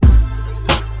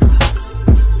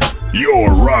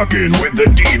You're rocking with the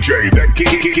DJ that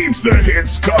keeps the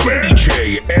hits coming.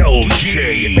 DJ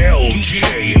L.G.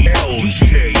 L.G.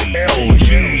 L.G.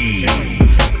 L.G.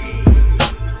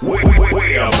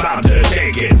 We're about to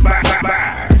take it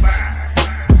back.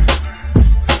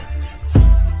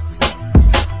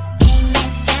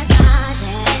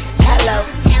 Hello.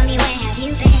 Tell me where have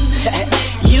you been?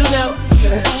 You know.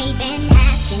 They've been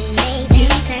asking, they've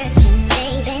been searching,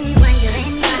 they've been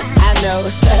wondering why. I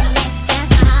know.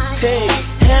 Hey,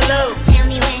 hello. Tell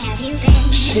me where have you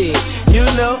been? Shit, you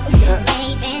know.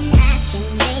 They've been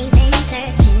asking, they've been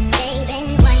searching, they've been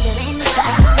wondering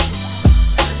why.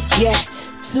 Yeah,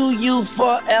 to you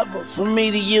forever, from me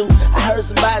to you. I heard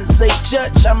somebody say,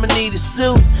 Church, I'ma need a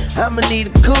suit, I'ma need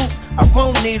a coupe, I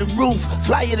won't need a roof.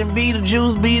 Flyer than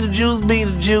Beetlejuice, Beetlejuice,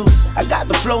 Beetlejuice. I got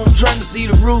the flow, I'm trying to see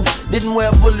the roof. Didn't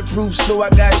wear bulletproof, so I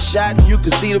got shot and you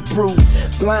can see the proof.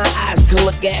 Blind eyes can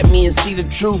look at me and see the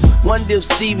truth. Wonder if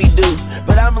Stevie do,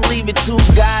 but I'ma leave it to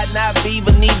God, not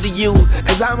Beaver, neither you.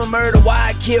 Cause I'm a murder,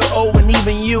 why I kill, oh, and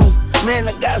even you. Man,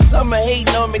 I got summer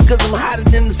hating on me cause I'm hotter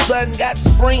than the sun. Got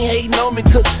spring hating on me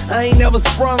cause I ain't never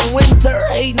sprung. Winter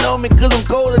hating on me cause I'm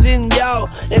colder than y'all.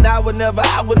 And I would never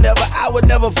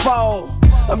fall.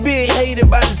 I'm being hated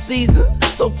by the season,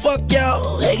 so fuck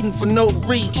y'all hating for no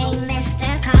reason. Hey,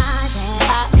 Mr. Carter,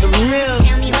 I am him.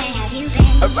 Tell me where have you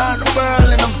been? Around the world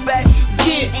and I'm back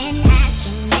again.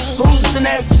 Who's been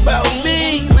asking about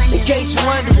me? In case you're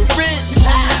wondering,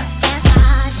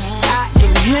 I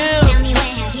am him.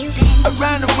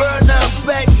 Around the world, now I'm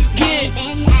back again.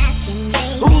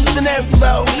 Who's been asking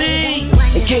about me?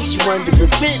 In case you wondering,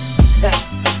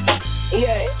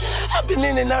 yeah, I've been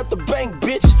in and out the bank,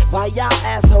 bitch. While y'all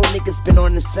asshole niggas been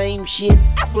on the same shit.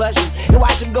 I flush them and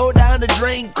watch them go down the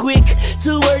drain quick.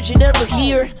 2 words you never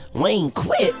hear, Wayne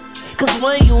quit. Cause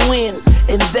when you win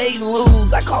and they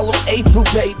lose, I call them April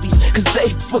babies, cause they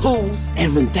fools.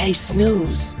 And when they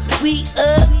snooze, we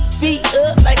up, feet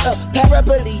up like a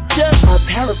paraplegic.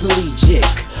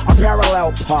 A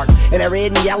parallel park in a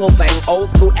red and yellow thing, old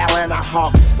school Atlanta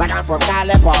Hawk. Like I'm from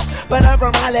Cali Park, but I'm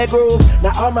from Holly Grove.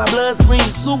 Now all my blood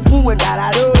screams super and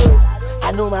da-da-do.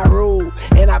 I knew my rule,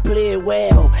 and I played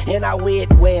well, and I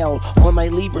went well on my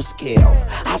Libra scale.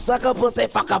 I suck a pussy,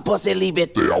 fuck a pussy, leave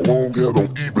it there. I won't get on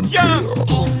even care.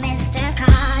 Hey, Mr.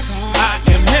 Carter, I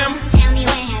am him. Tell me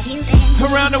where have you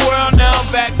been? Around the world, now I'm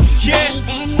back again.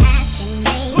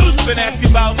 Who's been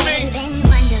asking about me?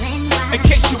 In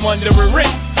case you're wondering,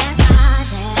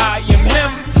 I am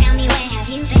him. Tell me where have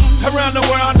you been? Around the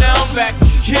world, now I'm back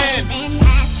again.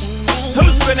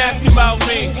 Who's been asking about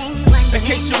me? In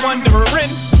case you're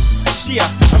wondering, yeah,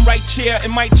 I'm right here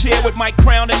in my chair with my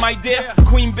crown and my dear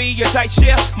Queen Bee as I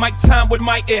share my time with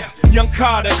my ear. Young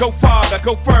Carter, go farther,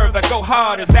 go further, go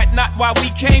harder. Is that not why we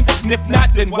came? And if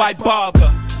not, then why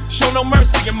bother? Show no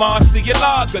mercy in Marcy and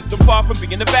Lagers. So far from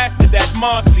being the bastard that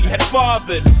Marcy had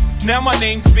fathered. Now my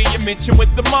name's being mentioned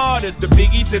with the martyrs, the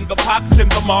Biggies and the Pops and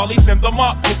the Marleys and the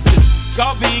Marcuses.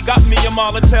 Garvey got me a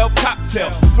Molotov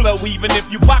cocktail flow. Even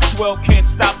if you box well, can't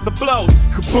stop the blow.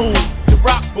 Kaboom, the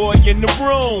rock boy in the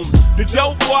room. The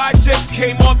dope boy just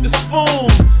came off the spoon.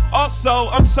 Also,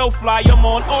 I'm so fly, I'm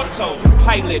on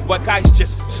autopilot. What guys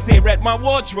just stare at my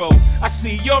wardrobe. I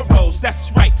see your roles,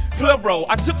 that's right, plural.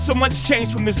 I took so much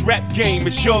change from this rap game,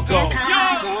 it's your goal.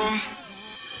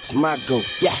 It's my go,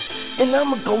 yeah. And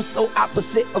I'ma go so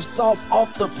opposite of soft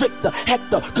off the Richter.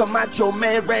 Hector, Camacho,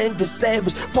 man, Randy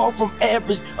Savage. Far from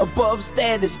average, above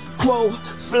status quo,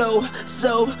 flow,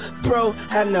 so pro.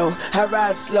 I know, I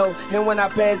ride slow. And when I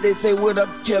pass, they say, what up,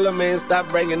 killer, man? Stop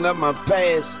bringing up my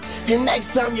past. And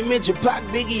next time you mention Pac,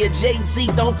 Biggie, or Jay-Z,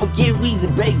 don't forget Weezy,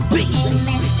 baby. Hey,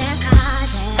 Mr.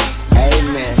 Carter.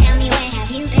 Amen. Tell me where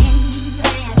have you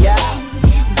been? Yeah.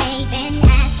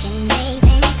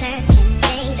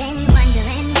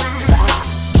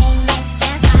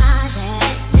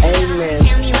 Amen.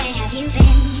 Tell me where have you been?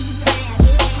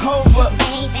 Over.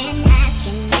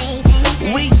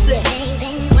 We said,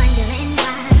 baby.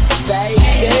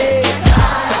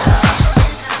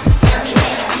 Tell me where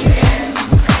have you been?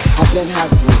 I've been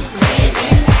hustling.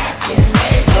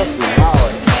 Hustling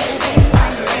hard.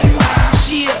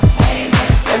 Shit.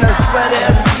 And I swear to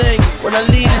everything. When I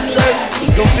leave the circle,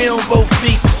 it's gonna be on both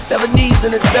feet. Never knees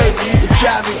in the dirt. The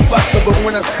traffic fucked up, but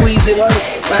when I squeeze it, hurt.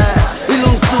 Fine. We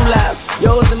lose 2 lives,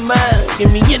 yours and mine. Give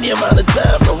me any amount of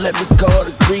time. Don't let Miss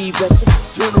Carter grieve at the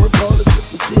funeral parlor.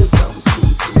 Put my tears down the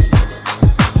street.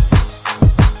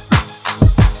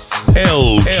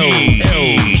 L.G.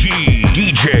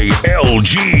 DJ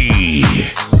L.G.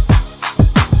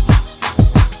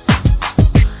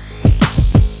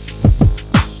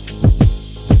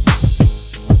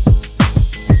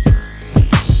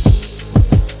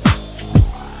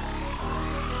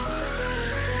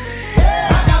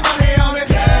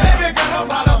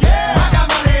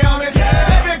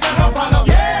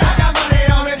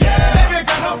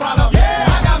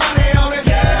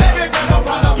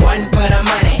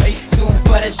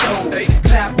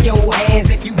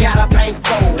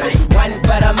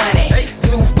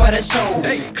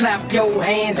 Clap your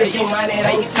hands if your money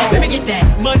ain't full. Let me get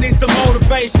that. Money's the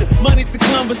motivation, money's the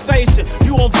conversation.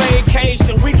 You on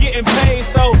vacation, we getting paid,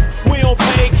 so we on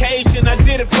vacation. I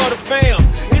did it for the fam.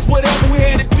 It's whatever we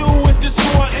had to do, it's just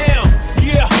who I am.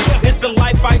 Yeah, it's the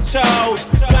life I chose.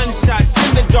 Gunshots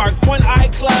in the dark, one eye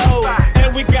closed.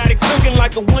 And we got it cooking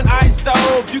like a one-eye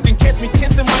stove. You can catch me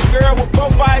kissing my girl with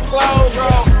both eyes closed.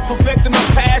 Perfecting my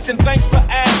passion, thanks for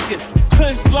asking.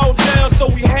 Couldn't slow down, so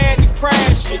we had to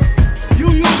crash it. You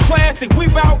use plastic, we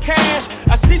bout cash.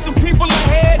 I see some people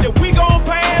ahead that we gon'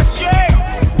 pass, yeah.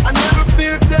 I never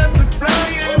fear death or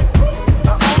dying.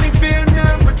 I only fear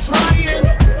never trying.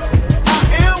 I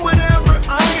am whatever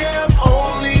I am.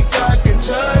 Only God can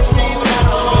judge me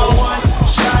now. One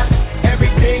shot,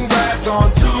 everything rides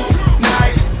on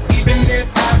tonight. Even if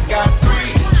I've got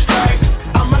 3 strikes,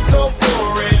 I'ma go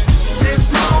for it. This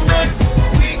moment,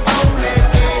 we own it.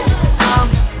 I'm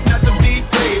not to be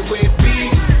played with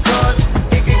because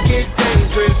it can get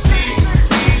dangerous. See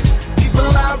these people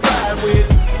I ride with.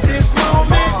 This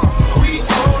moment, we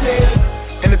own it.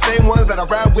 And the same ones that I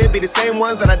ride with be the same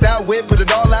ones that I die with. Put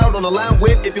it all out on the line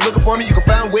with. If you're looking for me, you can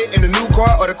find wit in the new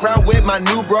car or the crown with. My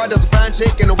new broad does a fine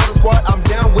chick in the weather squad. I'm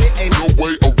down with. Ain't no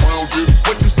way around it.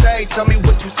 What you say? Tell me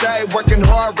what you say. Working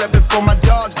hard, repping for my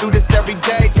dogs. Do this every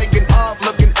day. Taking off,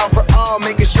 looking out for all.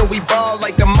 Making sure we ball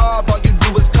like the mob. All you do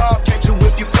is call. Catch you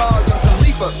if you fall. Young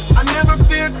Khalifa. I never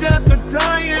fear death or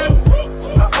dying.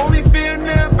 I only fear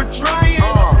never trying.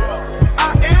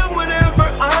 I am whatever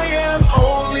I am.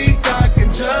 Only God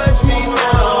can judge me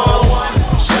now. One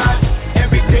shot,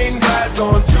 everything rides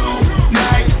on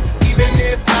tonight. Even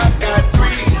if I've got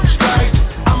 3 strikes,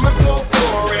 I'ma go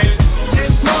for it.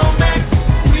 This moment,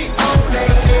 we own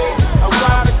it. I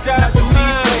ride or die for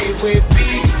mine. Play with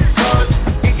because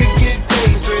it can get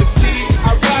dangerous. See,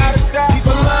 I ride or die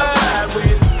people I ride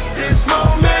with. This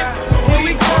moment,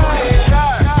 we own it.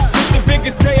 It's the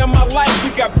biggest day of my life, we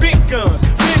got big guns.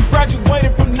 Been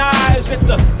graduated from knives, it's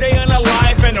the day of our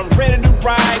life and I'm ready to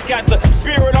ride. Got the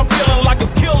spirit, I'm feeling like a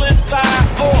kill inside.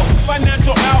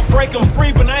 Financial outbreak, I'm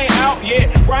free but I ain't out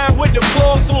yet. Ride with the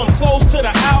plug so I'm close to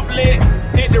the outlet.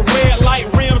 At the red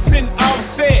light rim sitting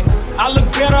offset. I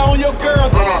look better on your girl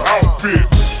than an outfit.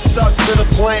 Stuck to the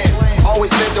plan.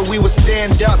 Always said that we would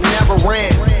stand up, never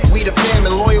ran. We the fam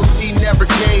and loyalty never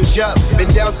change up. Been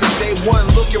down since day one,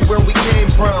 look at where we came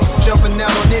from. Jumping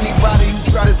out on anybody who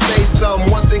try to say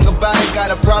something. One thing about it, got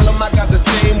a problem, I got the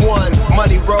same one.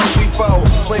 Money rolls, we fold.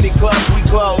 Plenty clubs, we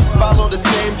close. Follow the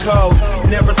same code.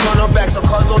 Never turn our backs, our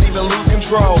cars don't even lose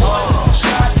control.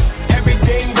 Shot,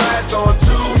 everything rides on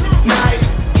tonight.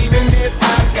 Even if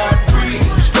I got 3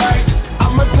 strikes,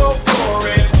 I'ma go for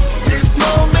it. This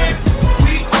moment,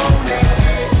 we own it.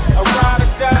 I ride or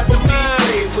die for mine.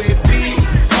 With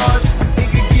because it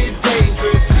can get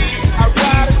dangerous. See, I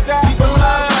ride or die people for I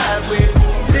mine. ride with.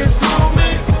 This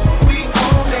moment, we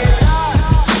own it.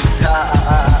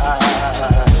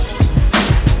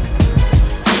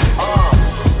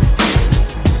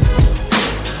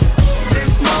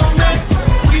 This moment,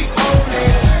 we own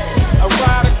it. I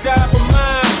ride or die for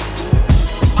mine.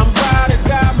 I'm ride or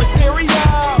die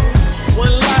material.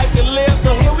 One life to live,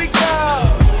 so here we go.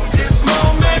 This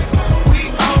moment, we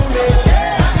own it.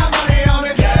 I got money on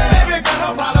me, baby, got no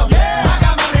problem. I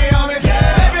got money on me,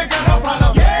 baby, got no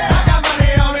problem. I got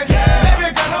money on me, baby,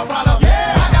 got no problem.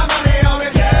 I got money on me,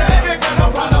 baby, got no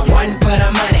problem. 1 for the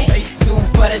money, 2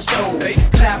 for the show.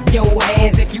 Clap your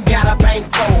hands if you got a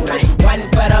bankroll. 1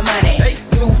 for the money,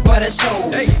 2 for the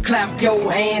show. Clap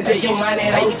your hands if your money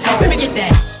ain't full. Let me get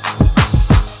that.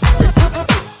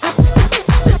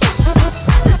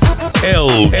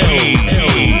 L.G.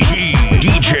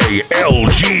 DJ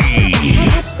L.G.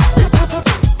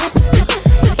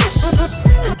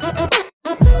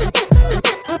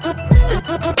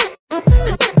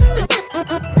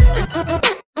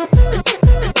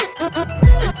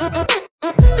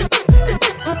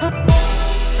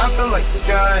 I feel like the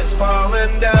sky is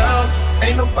falling down.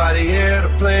 Ain't nobody here to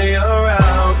play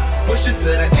around. Push it to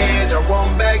the edge, I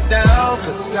won't back down.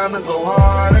 Cause it's time to go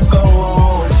hard or go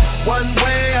home. One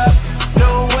way up,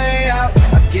 no way out.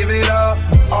 I give it all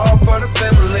for the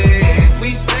family.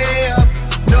 We stay up,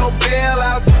 no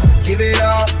bailouts. Give it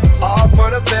all for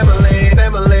the family.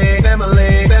 Family,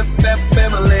 family,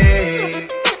 family.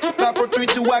 5, 4, 3,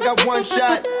 2, I got 1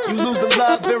 shot. You lose the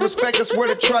love and respect, that's where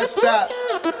the trust stop.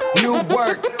 New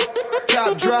work,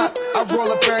 top drop. I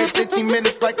roll up every 15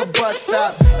 minutes like a bus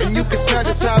stop. And you can smell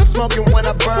just how I'm smoking when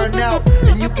I burn out.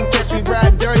 And you can catch me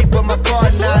riding dirty, but my car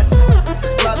not.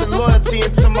 It's love and loyalty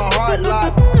into my heart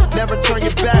lot. Never turn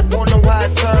your back, won't know how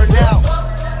it turned out.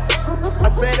 I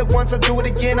said it once, I do it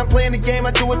again. I'm playing the game,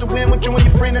 I do it to win. With you and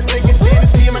your friend, that's thinking, damn,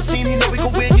 it's me and my team. You know we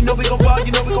gon' win, you know we gon'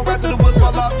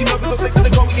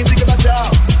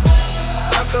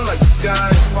 sky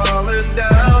is falling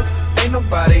down. Ain't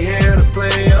nobody here to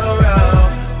play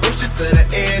around. Push it to the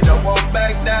edge, I won't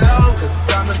back down. Cause it's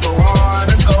time to go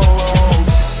hard and go home.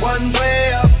 One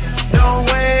way up, no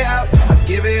way out. I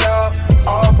give it all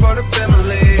for the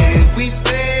family. We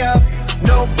stay up,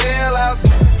 no bailouts.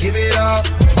 Give it all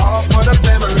for the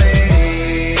family.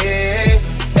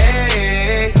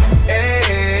 Hey,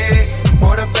 hey,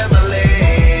 for the family.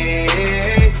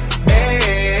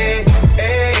 Hey,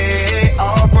 hey,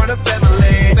 all for the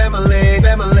family. Family,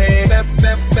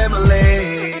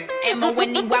 family. Am I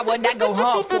winning? Why would I go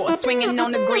hard for? Swinging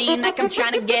on the green like I'm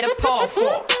trying to get a paw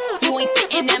for. You ain't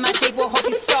sitting at my table, hope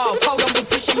you starve. Hold on, be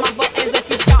pushing my buttons as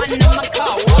you starting on my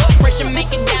car. Pressure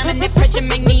make it down and that pressure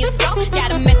make me a star.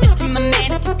 Got a method to my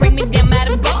madness to bring me down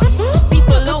out of bar.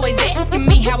 People always asking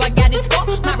me how I got this far.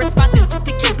 My response is just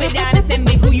to keep it honest and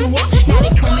be who you are. Now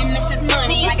they call me Mrs.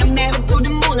 Money, like I'm married to the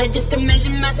moolah. Just to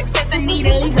measure my success, I need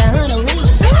at least 100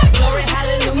 rulers. Glory,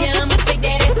 hallelujah, I'ma take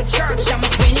that as a church. I'ma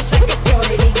finish like I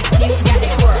started it, you still got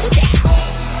that work.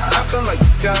 I feel like the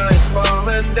sky is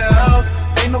falling down.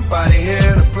 Ain't nobody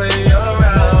here to play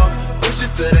around. Push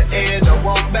it to the edge, I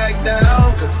won't back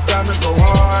down. Cause it's time to go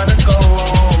hard and go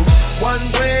home. One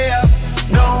way up,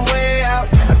 no way out.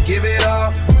 I give it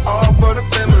all for the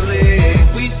family.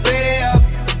 We stay up,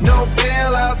 no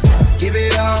bailouts. Give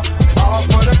it all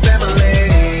for the family.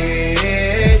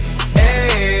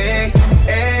 Hey,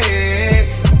 hey,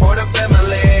 for the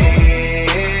family.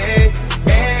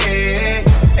 Hey,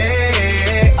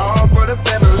 hey, all for the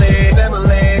family.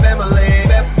 Family, family.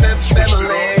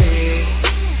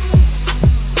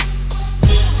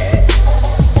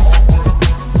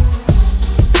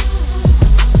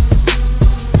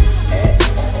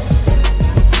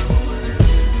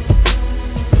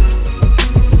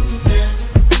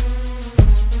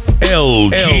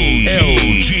 L.G.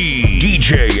 DJ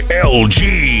L.G.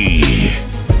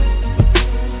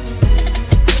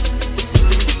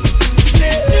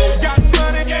 Got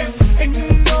money, and you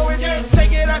know it.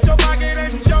 Take it out your pocket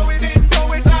and show it and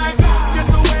throw it like this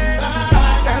away,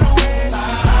 that away,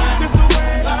 this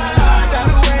away, that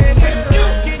away. You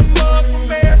get mugged from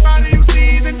everybody you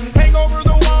see, then hang over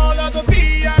the wall of the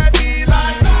VIP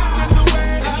like this away,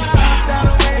 that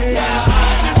away,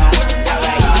 this away.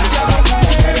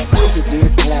 Exclusive to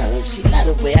the club, she love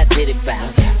the way I did it, bow.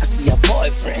 I see a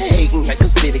boyfriend hating like a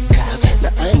city cop.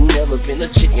 Now I ain't never been a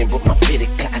chicken, but my fitted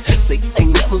cock. Say I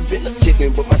ain't never been a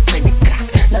chicken, but my semi cock.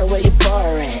 Now where your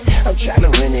bar at? I'm trying to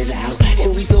rent it out,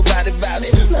 and we so about it.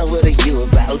 Now what are you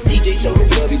about? DJ show me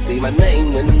love, he say my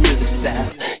name when the music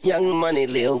stop. Young Money,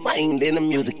 Lil Wayne, then the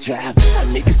music drop. I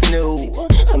make it snow,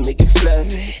 I make it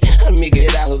flurry, I make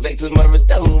it out back tomorrow,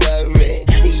 don't worry.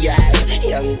 Yeah,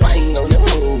 Young Wayne on the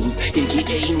moves,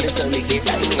 AKA Mr. Make It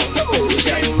Rain on the moves.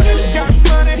 Young Money, Got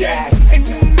money, yeah, and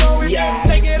you know it. yeah.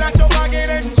 Take it out your pocket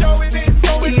and show it and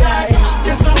throw it like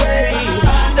this away,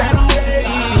 that away,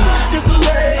 this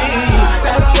away,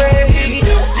 that away. You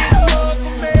get mugged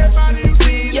from everybody you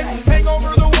see, Yeah. hang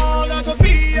over the wall of the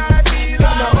VIP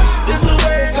like this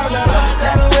away,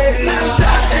 that away,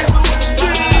 this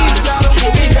away, that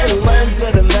away. One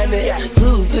for the money,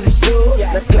 two for the show.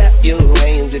 Now clap your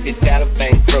hands if you got a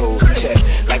bankroll.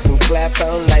 Like some clap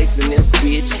on lights in this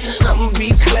bitch. I'ma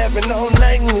be clapping all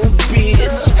night in this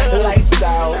bitch. Lights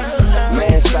out,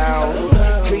 mask out,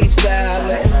 creep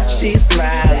silent, she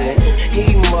smiling,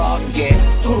 he mocking.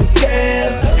 Who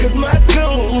cares? Cause my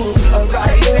goons are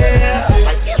right here.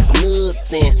 I guess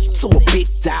nothing to a big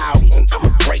dog, and I'm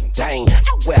a great dane. I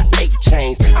wear 8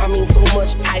 chains. I mean so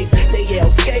much ice, they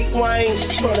yell skate wine.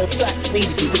 She wanna fuck me,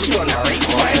 but she wanna rape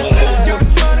wine. Got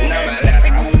money,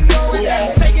 and you know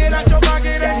it. Take it out your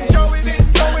pocket and show it and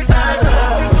throw it like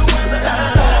this away,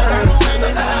 that away,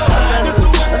 this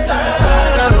away,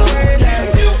 that away.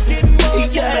 You get mugged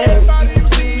from everybody you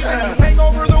see, then hang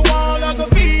over the wall of the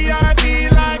VIP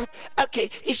like. Okay,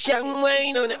 it's Young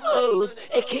Wayne on them hoes,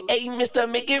 AKA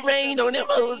Mr. Make It Rain on them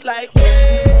hoes like,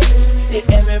 yeah.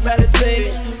 Everybody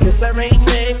say, Mr. Rain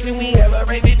Man, can we have a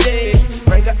rainy day?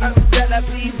 Bring an umbrella,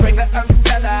 please bring an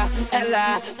umbrella.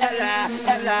 Ella, Ella,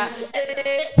 Ella,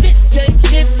 eh. Bitch ain't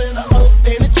shit, but a hoe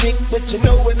ain't a trick. But you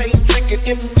know it ain't trickin'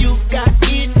 if you got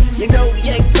it. You know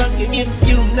you ain't fucking if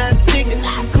you not thinking.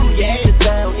 I cool your ass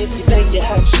down if you think you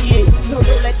hot shit. So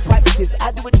relax, watch this.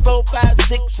 I do it 4, 5,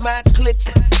 6, my click.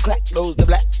 Clack goes the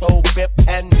black pole pep,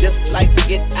 and just like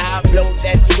it, I blow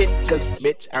that shit. Cause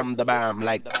bitch, I'm the bomb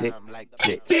like tick,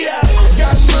 tick. Yeah,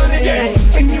 got money,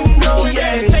 and you know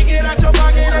it. Take it out your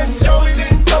pocket and show it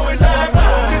and throw it like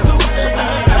this away,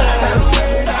 that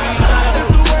away, this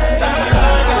away,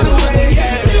 that away.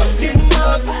 You get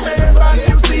mugged from everybody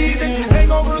you see, then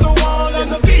hang over the wall of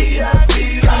the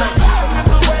VIP like this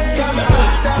away, that away.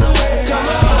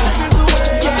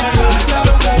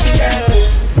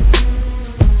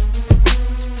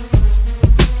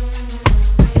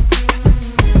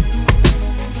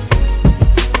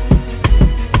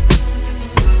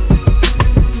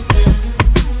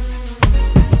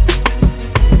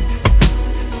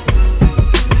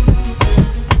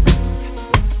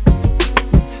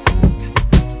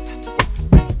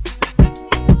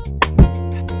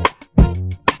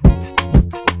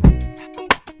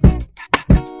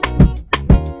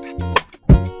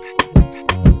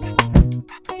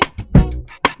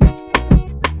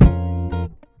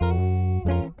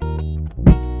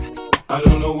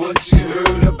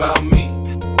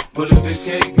 bitch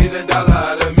can't get a dollar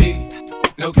out of me.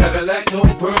 No Cadillac, no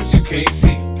perms, you can't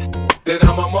see that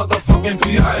I'm a motherfucking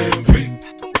PIMP.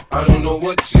 I don't know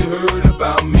what you heard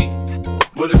about me,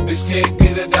 but a bitch can't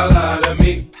get a dollar out of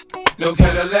me. No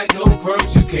Cadillac, no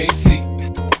perms, you can't see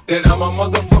that I'm a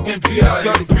motherfucking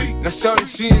PIMP. Now shorty,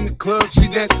 she in the club, she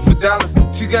dancing for dollars.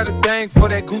 She got a thing for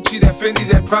that Gucci, that Fendi,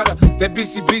 that Prada, that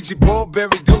BCBG,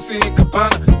 Burberry, Dolce and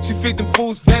Gabbana. She feed them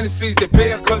fools fantasies, they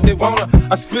pay her cause they want her.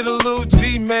 I spit a little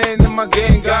G, man, and my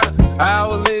gang got her. An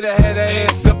hour later, had her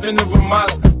ass up in the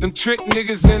Ramada. Them trick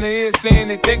niggas in the ear saying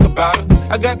they think about her.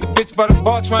 I got the bitch by the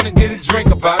bar trying to get a drink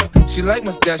about her. She like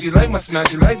my style, she like my smile,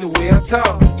 she like the way I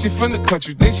talk. She from the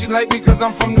country, think she like me cause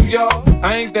I'm from New York.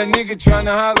 I ain't that nigga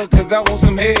tryna holler cause I want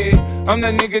some head. I'm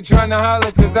that nigga tryna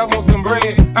holler cause I want some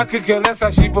bread. I could care less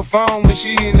how she perform when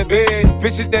she in the bed.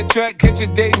 Bitch at that track, catch a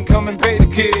date and come and pay the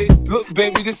kid. Look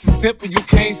baby, this is simple, you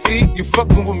can't see. You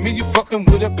fucking with me, you fucking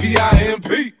with a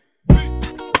PIMP.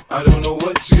 I don't know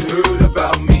what you heard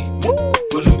about me,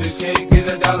 but a bitch can't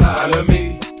get a dollar out of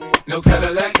me. No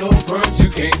Cadillac, no perms, you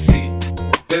can't see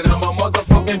that I'm a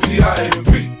motherfucking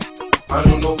PIMP. I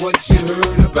don't know what you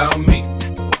heard about me,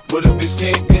 but a bitch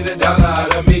can't get a dollar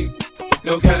out of me.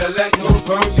 No Cadillac, no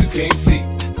perms, you can't see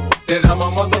that I'm a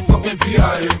motherfucking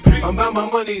PIMP. I'm about my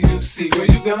money, you see, girl,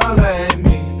 you can holler at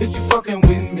me if you fucking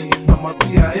with me. I'm a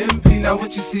PIMP. Now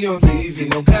what you see on TV,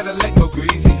 no Cadillac, no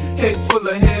greasy. Head full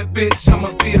of hair, bitch, I'm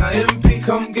a PIMP.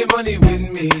 Come get money with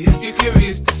me if you're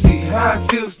curious to see how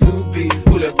it feels to be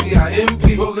with a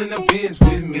PIMP. Rolling the bins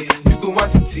with me, you can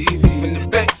watch some TV from the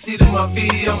backseat of my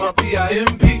V, I'm a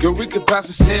PIMP. Girl, we could pop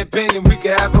some champagne and we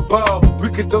could have a ball.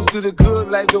 We could toast to the good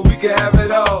like though we could have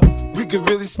it all. We could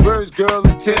really spurge, girl,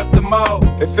 and tear up the mall.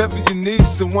 If ever you need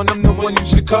someone, I'm the one you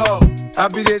should call. I'll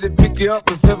be there to pick you up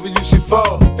if ever you should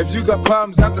fall. If you got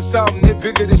problems, I can solve them, they're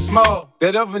bigger than small.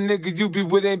 That other nigga you be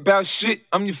with ain't about shit.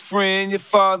 I'm your friend, your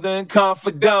father, and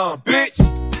confidant, bitch.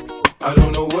 I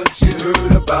don't know what you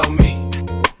heard about me,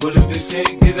 but a bitch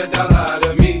can't get a dollar out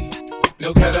of me.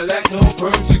 No Cadillac, no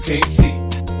perms, you can't see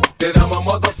that I'm a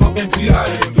motherfucking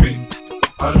PIMP.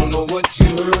 I don't know what you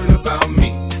heard about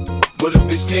me, but a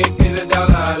bitch can't get a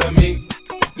dollar out of me.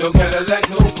 No Cadillac,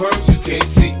 no perms, you can't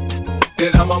see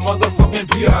that I'm a motherfucking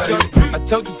PIMP. I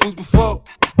told you fools before,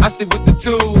 I stay with the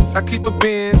tools. I keep a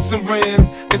Benz, some rims,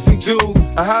 and some jewels.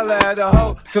 I holla at a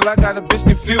hoe till I got a bitch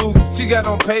confused. She got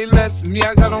on Payless, me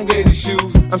I got on gator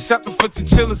shoes. I'm shopping for the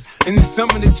chillers, and the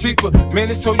summer they cheaper. Man,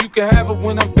 it's so you can have her.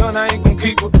 When I'm done, I ain't gon'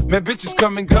 keep her. Man, bitches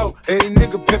come and go. Hey,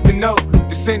 nigga pimpin' no.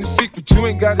 This ain't a secret, you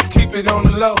ain't gotta keep it on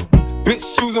the low.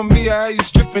 Bitch, choose on me, I have you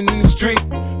stripping in the street.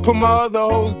 Put my other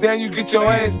hoes down, you get your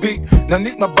ass beat. Now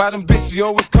Nick, my bottom bitch, she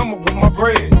always come up with my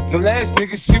bread. The last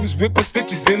nigga, she was ripping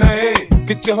stitches in her head.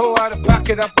 Get your hoe out of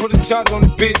pocket, I put a charge on the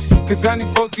bitch. Cause I need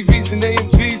 4 TVs and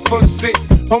AMGs for the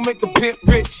 6. Home make a pimp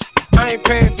rich, I ain't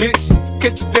paying bitch.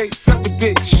 Catch a date, suck a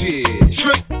dick, shit.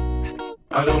 Trick.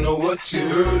 I don't know what you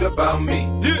heard about me,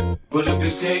 but a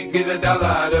bitch can't get a dollar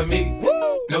out of me.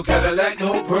 No Cadillac,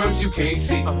 no perms, you can't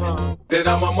see that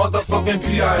I'm a motherfucking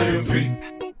PIMP.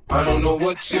 I don't know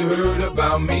what you heard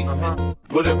about me,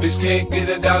 but a bitch can't get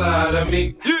a dollar out of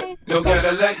me. No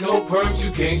Cadillac, no perms,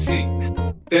 you can't see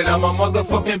that I'm a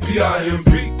motherfucking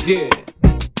PIMP. Yeah.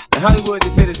 In Hollywood, they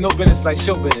say there's no business like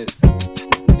show business.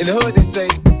 In the hood, they say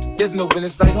there's no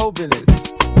business like hoe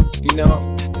business. You know?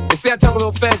 They say I talk a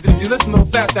little fast, but if you listen a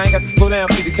little fast, I ain't got to slow down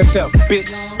for you to catch up,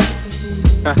 bitch.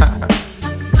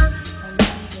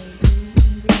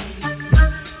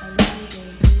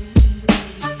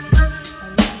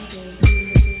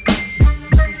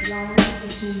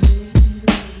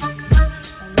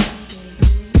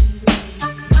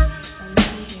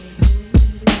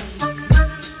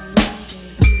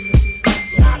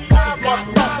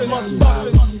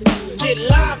 Get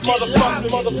live,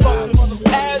 motherfucker.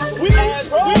 As we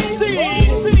proceed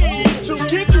to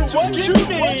give you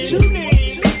what you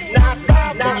need. Not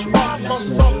five,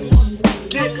 motherfucker.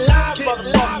 Get live,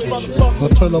 motherfucker. Now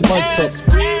turn the mics up.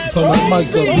 Turn that mic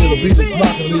up. Yeah, the beat is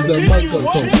knocking. Leave that mic up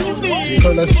though.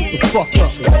 Turn that shit the fuck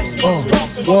up.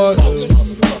 What?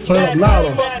 Turn it up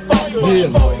louder. Yeah.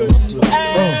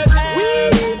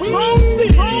 We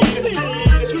proceed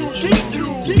to give you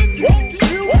what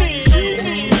you need.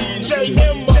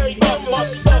 JM,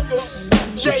 motherfucker.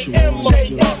 JM,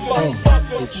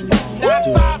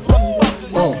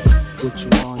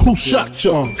 Who shot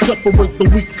ya? Separate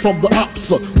the weak from the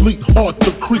opsa. Leap hard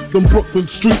to creep them Brooklyn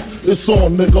streets. It's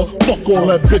on, nigga. Fuck all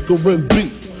that bickering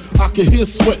beef. I can hear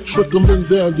sweat trickling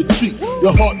down your cheek.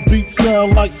 Your heartbeat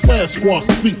sound like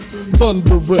Sasquatch feet,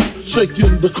 thundering,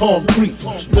 shaking the concrete.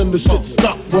 Then the shit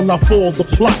stop when I fall the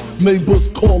plot. Neighbors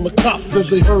call the cops, said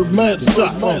they heard mad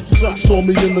shots. Saw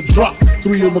me in the drop,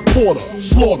 3 1/4,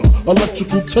 slaughter,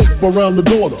 electrical tape around the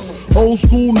daughter. Old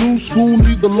school, new school,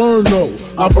 need to learn though.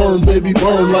 I burn, baby,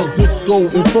 burn like disco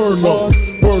inferno.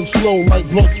 Burn slow like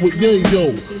blunts with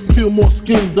yayo. Peel more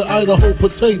skins than Idaho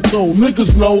potato.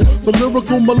 Niggas know the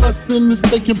lyrical molesting is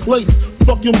taking place.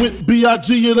 Fucking with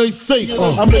B.I.G. it ain't safe.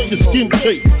 I make your skin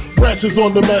chafe. Rashes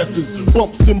on the masses,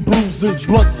 bumps and bruises,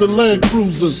 blunts and Land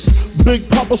Cruisers. Big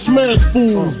Papa smash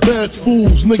fools, bash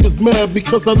fools. Niggas mad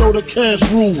because I know the cash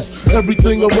rules.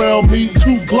 Everything around me,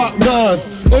 2 Glock 9s.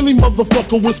 Any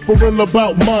motherfucker whispering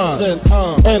about mine.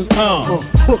 And I'm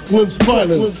Brooklyn's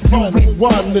finest. You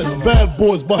rewind this, bad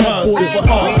boys behind this.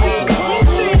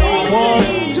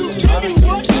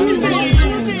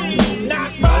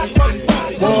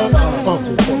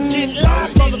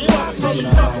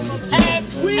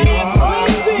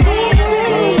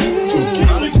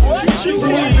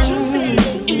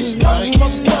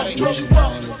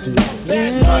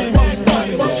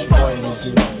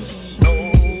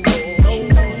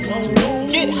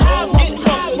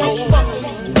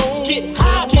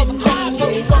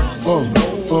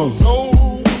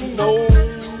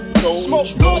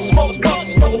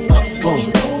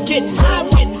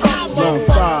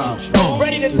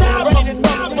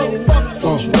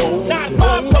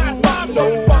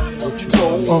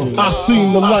 I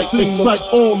seen the light excite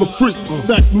all the freaks.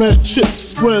 Stack mad chips,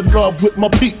 spread love with my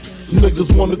peeps.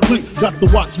 Niggas wanna creep, got to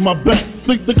watch my back.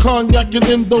 Think the cognac and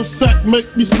endo sack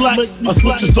make me slack. I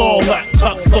switches all that,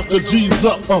 cocksucker G's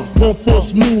up. One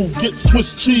force move, get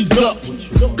Swiss cheese up.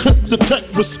 Clip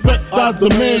detect, respect, I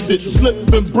demand it. Slip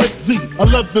and break the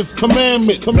 11th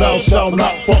commandment. Thou shalt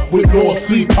not fuck with North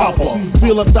Sea Popper.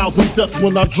 Feel 1,000 deaths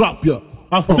when I drop ya.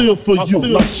 I feel for you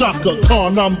like Shaka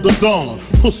Khan, I'm the Don.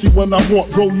 Pussy when I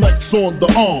want Rolex on the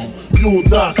arm. You'll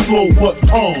die slow but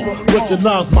calm.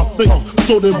 Recognize my face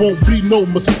so there won't be no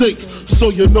mistake.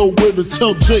 So you know where to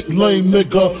tell Jake, lame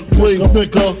nigga, brave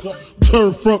nigga.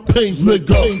 Turn front page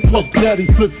nigga, Puff Daddy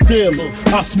flips daily.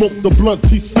 I smoke the blunts,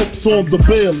 he sips on the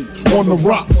Baileys. On the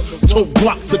rocks, tote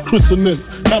blocks at christenings.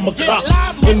 Hammer cop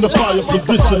in the fire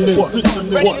positioning. What?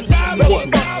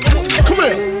 Come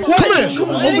here, come here.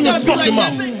 Open your fucking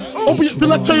mouth. Open your,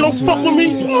 did I tell you don't fuck with me?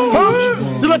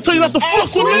 Huh? Did I tell you not to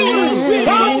fuck with me?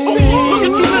 Huh? Look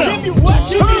at you now.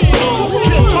 Huh?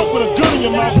 Can't talk with a gun in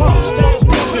your mouth, huh?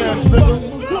 Bitch ass nigga.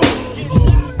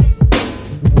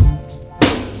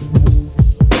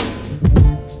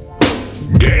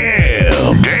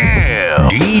 Damn.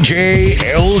 DJ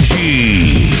L.G.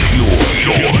 You're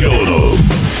shut up.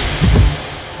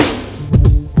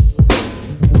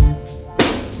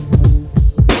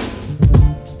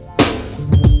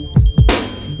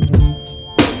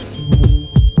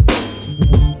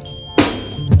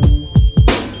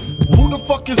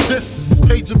 Is this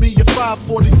paging me at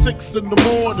 5:46 in the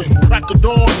morning? Crack of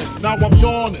dawning, now I'm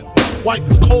yawning. Wipe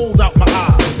the cold out my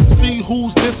eye. See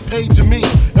who's this paging me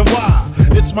and why?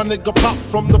 It's my nigga Pop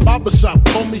from the barbershop.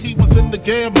 Told me he was in the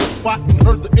gambling spot and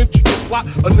heard the intricate plot.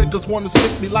 A niggas wanna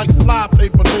stick me like fly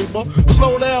paper, neighbor.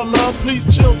 Slow down, love, please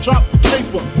chill, drop the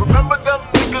paper. Remember them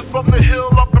niggas from the hill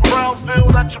up in Brownsville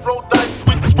that you rolled dice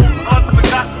with? Under the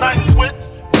got nights with?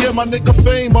 Yeah, my nigga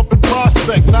Fame up in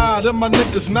Prospect. Nah, them my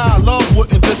niggas, nah, love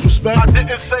wouldn't disrespect. I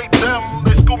didn't say them,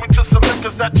 they schooled me to some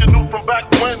niggas that you knew from back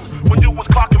when you was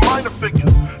clocking minor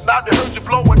figures. Now they heard you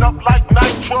blowing up like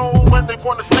nitro, when they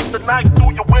wanna stick the knife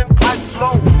through your windpipe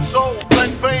slow. So,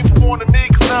 thank Fame for warning me,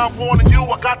 cause now I'm warning you.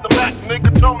 I got the back,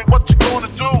 nigga, tell me what you gonna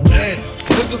do. Damn,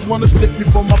 niggas wanna stick me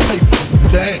for my paper.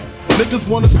 Damn, niggas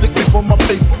wanna stick me for my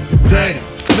paper. Damn,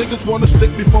 niggas wanna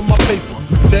stick me for my paper.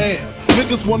 Damn.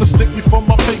 Niggas wanna stick me for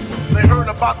my paper. They heard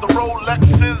about the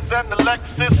Rolexes and the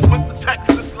Lexus with the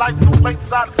Texas license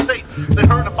plates out of state. They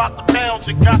heard about the towns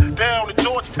you got down in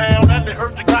Georgetown, and they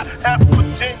heard you got half of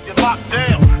Virginia locked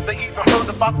down. They even heard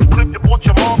about the clip you bought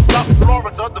your mom's out in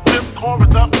Florida, the 5th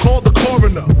corridor. Call the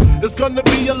coroner. There's gonna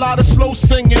be a lot of slow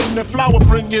singing and flower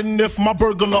bringing if my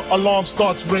burglar alarm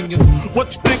starts ringing.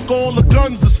 What you think all the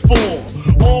guns is for?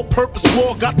 All-purpose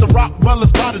war, got the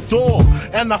Rockwellers by the door,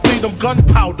 and I feed them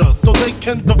gunpowder so they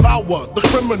can devour the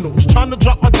criminals. Trying to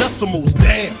drop my decimals,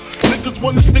 damn. Niggas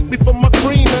wanna stick me for my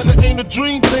cream, and it ain't a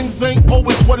dream. Things ain't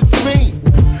always what it seems.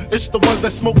 It's the ones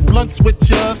that smoke blunts with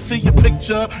ya, see your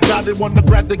picture. Now they wanna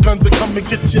grab their guns and come and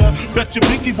get ya. Bet your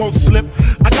Biggie won't slip.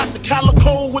 I got the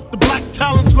calico with the black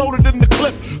talons loaded in the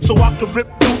clip, so I can rip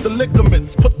through the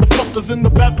ligaments. Put the fuckers in the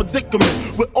bad predicament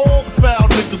where all the foul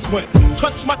niggas went.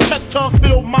 Touch my cheddar,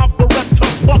 feel my Beretta.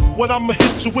 Fuck what I'ma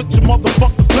hit you with, your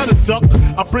motherfuckers better duck.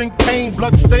 I bring pain,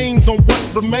 blood stains on what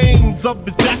remains of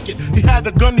his jacket. He had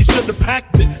a gun, he should have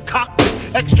packed it, cocked it.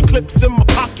 Extra clips in my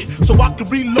pocket, so I can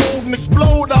reload and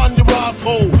explode on your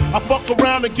asshole. I fuck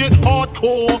around and get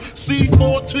hardcore.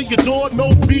 C4 to your door,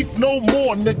 no beef, no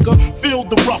more, nigga. Feel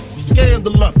the rough,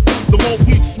 scandalous. The more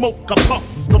weed smoke I puff,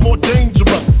 the more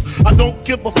dangerous. I don't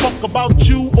give a fuck about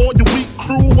you or your weak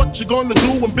crew. What you gonna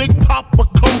do when Big Papa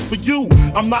come for you?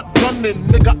 I'm not gunning,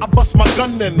 nigga, I bust my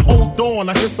gun in. Hold on,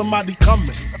 I hear somebody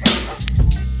coming.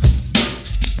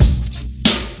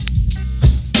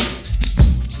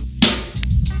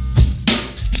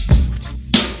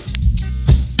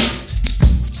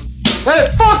 Hey,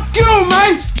 fuck you,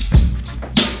 man!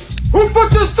 Who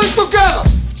put this thing together?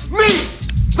 Me!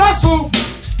 That's who!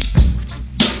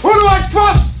 Who do I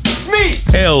trust? Me!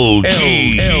 L.G.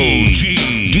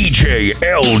 DJ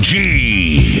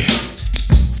L.G.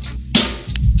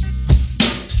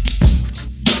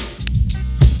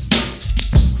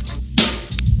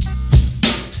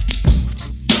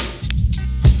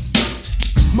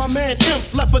 My man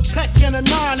Imp left a tech and a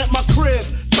 9 at my crib.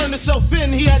 Turned himself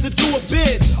in, he had to do a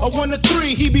bid. A 1 to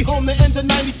 3, he be home the end of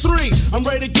 93. I'm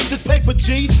ready to get this paper,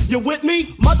 G. You with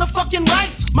me? Motherfucking right.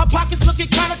 My pockets looking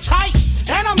kinda tight.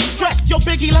 And I'm stressed, yo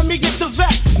Biggie, let me get the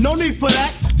vest. No need for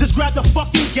that, just grab the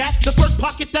fucking gat. The first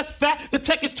pocket that's fat, the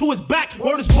tech is to his back.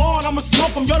 Word is born, I'ma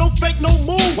smoke him, yo don't fake no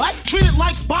move. What? Treat it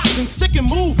like boxing, stick and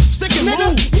move, stick and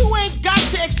move. You ain't got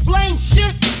to explain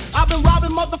shit. I've been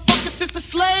robbing motherfuckers since the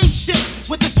slave shit.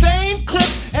 With the same clip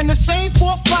and the same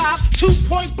 4-5,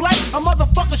 2-point blank, a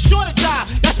motherfucker sure to die.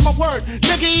 That's my word,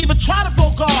 nigga even try to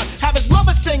go guard. Have his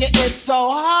mother singing, it's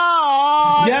so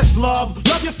hard. Yes, love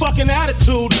your fucking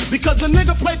attitude. Because the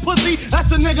nigga play pussy, that's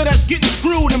the nigga that's getting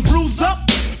screwed and bruised up.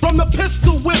 From the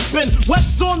pistol whipping,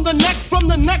 webs on the neck from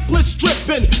the necklace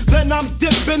stripping. Then I'm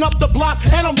dipping up the block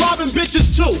and I'm robbing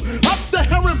bitches too. Up the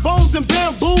herringbones and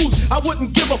bamboos. I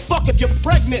wouldn't give a fuck if you're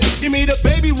pregnant. Give me the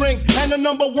baby rings and the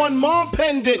 #1 mom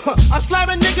pendant. I'm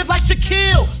slamming niggas like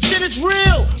Shaquille. Shit is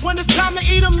real. When it's time to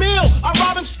eat a meal, I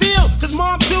rob and steal. Cause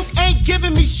Mom Duke ain't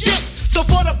giving me shit. So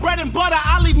for the bread and butter,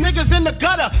 I leave niggas in the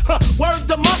gutter. Word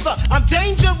to mother, I'm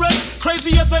dangerous.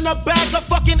 Crazier than a bag of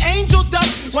fucking angel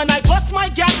dust. When I bust my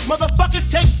gap, motherfuckers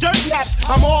take dirt naps.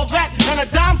 I'm all that and a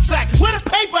dime sack. Where the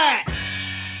paper at?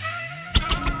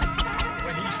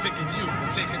 When he's sticking you and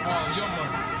taking all your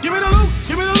money. Give me the loot,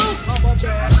 give me the loot. I'm a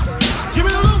bad girl. Give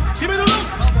me the loot, give me the loot.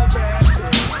 I'm a bad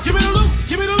girl. Give me the loot,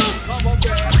 give me the loot. I'm a bad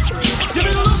girl. Give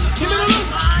me the loot, give me the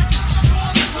loot.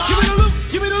 Give me the loot,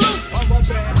 give me the loot. I'm a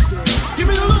bad girl. Give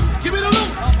me the loot, give me the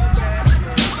loot. I'm a bad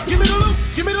girl. Give me the loot,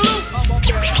 give me the loot. I'm a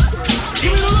bad girl.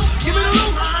 Give me the loot, give me the loot.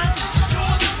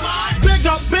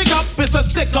 Big up, it's a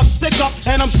stick up,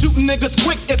 and I'm shooting niggas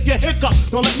quick if you hiccup.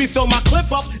 Don't let me fill my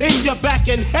clip up in your back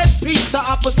and headpiece, the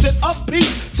opposite of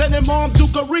peace. Sending Mom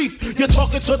Duke a reef. You're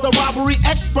talking to the robbery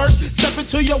expert. Step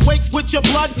into your wake with your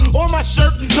blood on my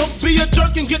shirt. Don't be a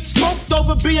jerk and get smoked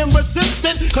over being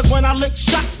resistant. Cause when I lick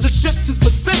shots, the shit is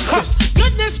persistent.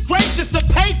 Goodness gracious, the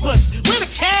papers. Where the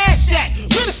cash at?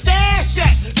 Where the stash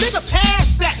at? Nigga, pass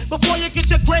that before you get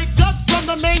your grave dug from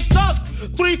the main thug.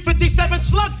 357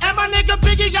 slug, and my nigga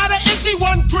Biggie got an itchy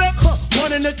 1 grip.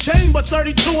 1 in the chamber,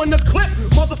 32 in the clip.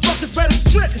 Motherfuckers better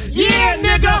strip. Yeah,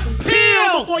 nigga,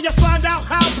 peel before you find out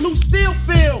how blue steel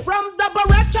feel. From the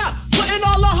Beretta, putting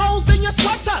all the holes in your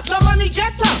sweater. The money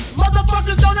getter,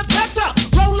 motherfuckers don't better.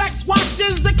 Rolex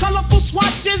watches and colorful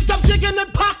swatches. I'm digging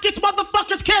in pockets,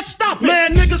 motherfuckers can't stop it.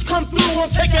 Man, niggas come through,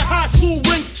 I'm taking high school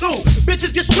rings too.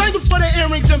 Bitches get strangled for their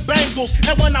earrings and bangles.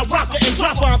 And when I rock her and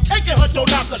drop her, I'm taking her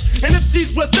knockers. And if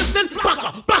she's resistant,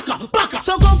 baka.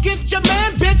 So go get your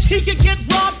man, bitch, he can get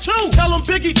robbed too. Tell him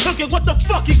Biggie took it, what the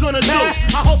fuck he gonna do?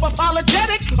 I hope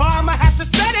apologetic, or I'ma have to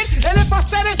set it. And if I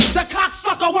said it, the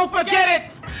cocksucker won't forget it.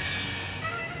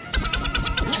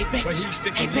 Hey, bitch. When he's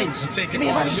sticking Hey, you bitch. and taking Give me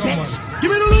all money, your bitch. money.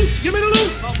 Give me the loot, give me the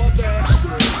loot. I'm a bad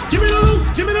girl. Give me the loot,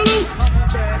 give me the loot. I'm a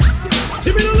bad girl.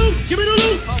 Give me the loot, give me the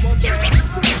loot. I'm a bad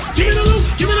girl. Give me the loot,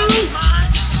 give me the loot.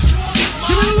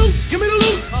 Give me the loot, give me the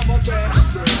loot. I'm a bad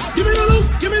girl. Give me the loot,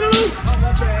 give me the loot. I'm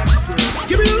a bad girl.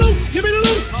 Give me the loot, give me the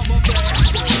loot. I'm a bad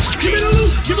girl. Give me the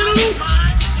loot, give me the loot.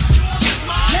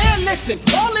 Man, listen,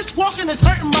 all this walking is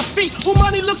hurting my feet. Who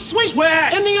money looks sweet? Where?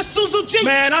 In the Isuzu Jeep.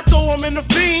 Man, I throw him in the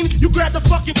fiend. You grab the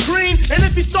fucking green, and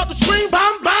if he start to scream,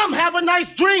 bam, bam, have a nice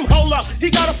dream. Hold up, he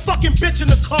got a fucking bitch in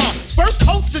the car. Fur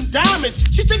coats and diamonds.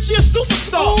 She thinks she a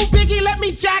superstar. Ooh, Biggie, let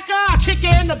me jack her. I kick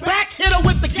her in the back, hit her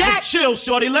with the gat. chill,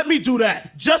 shorty, let me do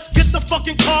that. Just get the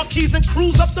fucking car keys and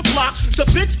cruise up the block. The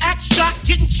bitch act shot,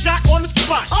 getting shot on the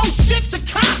spot. Oh shit, the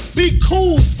cops! Be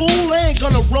cool, fool, they ain't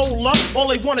gonna roll up. All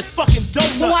they want is fucking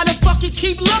donuts. So why they fucking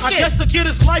keep looking? I guess to get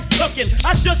his life cooking.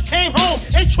 I just came home,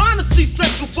 ain't trying to see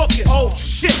Central booking. Oh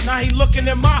shit, now he looking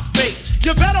in my face.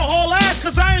 You better haul ass,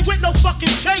 cause I ain't with no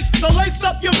fucking chase. So lace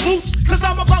up your boots, cause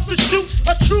I'm about to shoot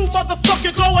a true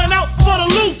motherfucker going out for the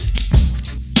loot.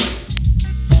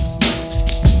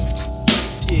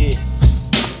 Yeah,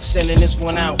 sending this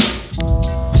one out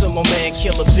to my man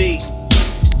Killer B.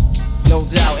 No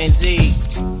doubt, indeed.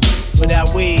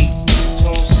 Without weed, you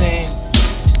know what I'm saying?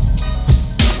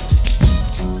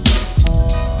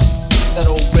 That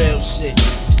old real shit.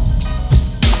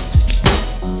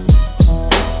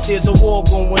 There's a war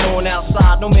going on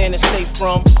outside, no man is safe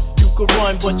from. You could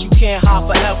run, but you can't hide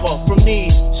forever from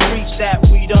these streets that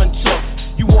we done took.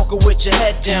 You walking with your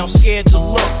head down, scared to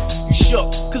look. You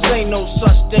shook, cause ain't no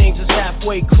such things as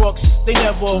halfway crooks. They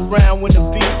never around when the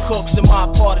beef cooks in my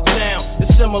part of town.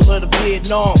 It's similar to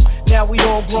Vietnam. Now we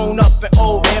all grown up and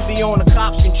old and be on the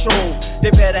cops' control.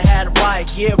 They better have the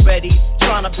riot gear ready,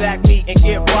 trying to back me and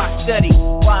get rock steady.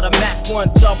 By the Mac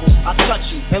 1 double, I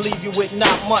touch you and leave you with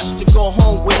not much to go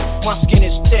home with. My skin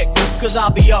is thick, cause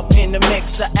I'll be up in the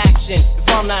mix of action. If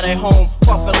I'm not at home,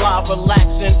 puffin' live,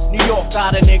 relaxing. New York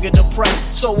got a nigga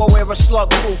depressed, so I wear a slug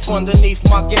proof underneath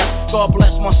my guest. God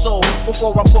bless my soul,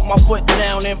 before I put my foot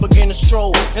down and begin to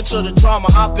stroll into the drama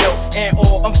I built. And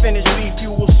all unfinished beef,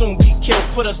 you will soon be killed.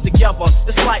 Put us together,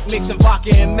 it's like mixing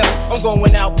vodka and milk. I'm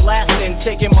going out blasting,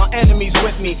 taking my enemies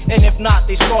with me. And if not,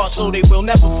 they scarred so they will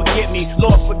never forget me.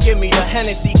 Lord forgive me, the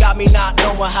Hennessy got me not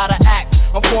knowing how to act.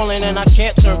 I'm falling and I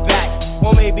can't turn back.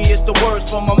 Or maybe it's the words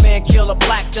from my man Killer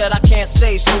Black that I can't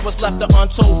say, so what's left an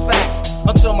untold fact.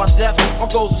 Until my death, my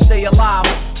goals will stay alive.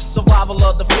 Survival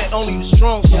of the fit, only the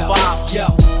strong survive. Yo,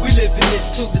 we live in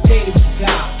this till the day that we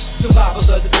die. Survival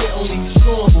of the fit, only the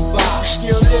strong survive.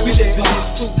 We live in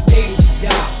this till the day that we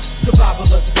die. Survival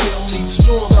of the fit, only the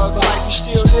strong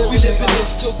survive. We live in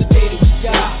this till the day that we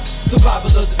die.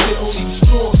 Survival of the fit, only the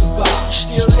strong survive.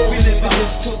 We live in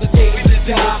this till the day that we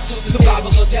die. Survival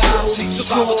of the fit, only the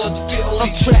strong. I'm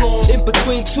trapped in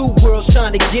between two worlds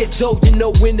trying to get dough. You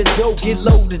know when the dough get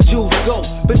low, the Jews go.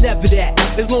 But never that.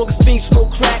 As long as fiends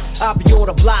smoke crack, I'll be on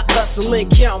the block hustling,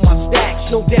 counting my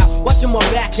stacks. No doubt, watching my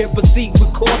back and proceed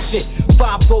with caution.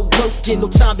 5-0 working, no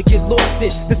time to get lost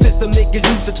in. The system niggas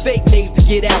using fake names to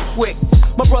get out quick.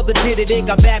 My brother did it and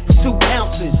got back with 2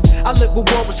 ounces. I live with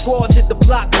one with squads, hit the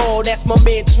block hard. That's my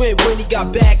man Twin when he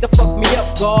got back to fuck me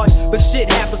up, God. But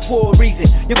shit happens for a reason.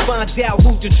 You find out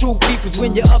who's the true keepers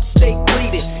when you're upstate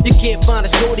bleeding. You can't find a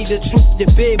shorty the truth to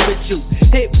bed with you.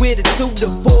 Hit with a 2 to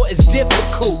 4 is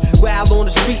difficult. While on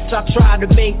the streets I try to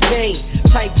maintain.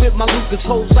 Tight with my Lucas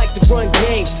hoes like to run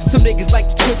game. Some niggas like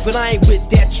to trip but I ain't with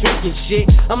that trickin' shit.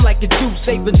 I'm like a Jew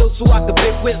saving those who I could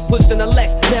bit with, pushing the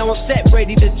Lex. Now I'm set,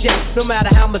 ready to jet. No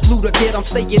matter how much loot I get, I'm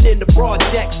staying in the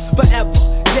projects forever.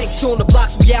 Jakes on the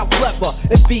blocks, we out clever.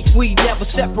 And beef, we never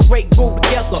separate, go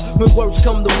together. When words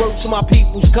come to words, so my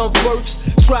peoples come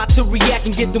first. Try to react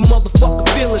and get the motherfucker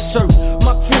feeling served.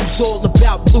 My crew's all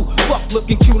about loot, fuck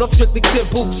looking cute. I'm strictly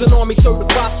 10 boots and army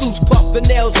certified suits. Puffin'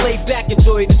 nails, laid back,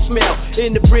 enjoy the smell.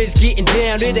 In the bridge, getting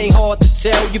down, it ain't hard to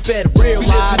tell. You better realize we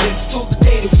live in this till the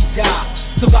day that we die.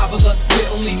 Survival of the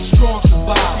fit, only the strong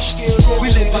survive.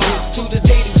 We live in this till the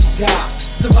day that we die.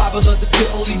 Survival of the fit,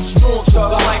 only the strong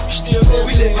survive.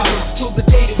 We live in this till the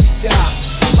day that we die.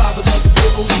 Survival of the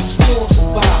fit, only the strong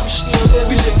survive.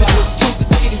 We live in this till the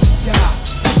day that we die.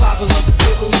 Survival of the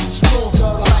fit, only the strong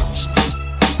survive.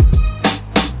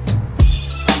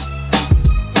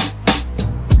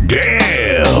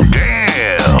 Damn.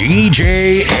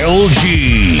 DJ L.G.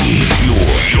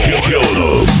 You're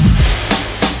killer.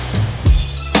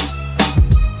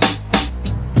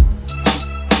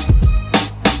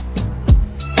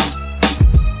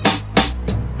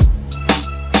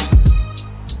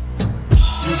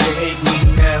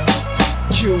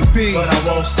 But I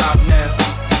won't stop now.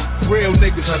 Real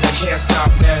niggas, cause I can't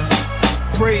stop now.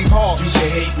 Brave hearts, you can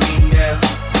hate me now.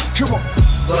 Come on,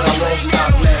 but I won't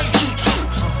stop now.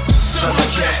 Cause I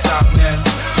can't stop now.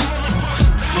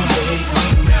 You can hate me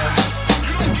now.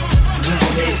 You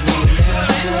can hate me now.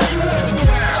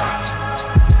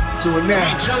 Do it now.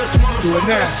 Do it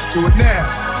now. Do it now.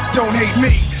 Don't hate me.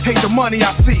 Hate the money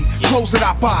I see, clothes that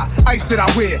I buy, ice that I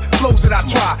wear, flows that I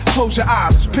try. Close your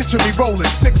eyes, picture me rolling,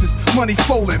 sixes, money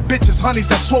folding, bitches, honeys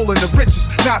that swollen, the richest.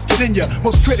 Nas get in ya,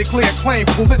 most critically acclaimed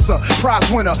Pulitzer Prize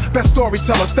winner, best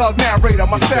storyteller, thug narrator,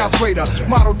 my style's greater,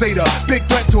 model data, big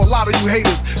threat to a lot of you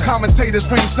haters. Commentators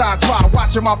ringside try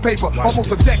watching my paper,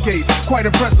 almost a decade, quite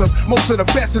impressive. Most of the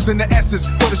best is in the essence,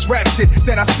 but it's rap shit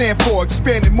that I stand for,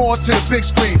 expanding more to the big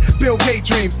screen. Bill Gates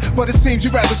dreams, but it seems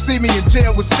you'd rather see me in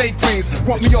jail with state creams.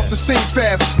 Want me off the scene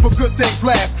fast, but good things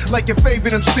last. Like your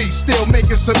favorite MC, still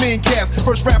making some mean cast.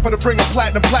 First rapper to bring a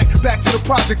platinum plaque back to the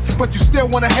projects, but you still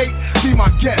wanna hate? Be my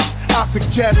guest, I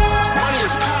suggest. Money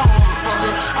is power,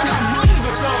 motherfucker. I got millions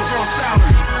of dollars on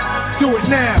salary. Do it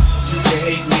now. You can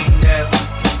hate me now,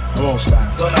 I won't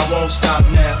stop, but I won't stop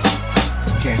now.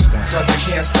 can't stop. Cause I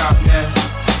can't stop now.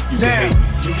 You can hate me.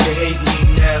 You can hate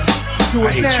me now. Do I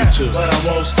it hate now. you too. But I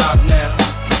won't stop now.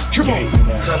 Come You on. hate me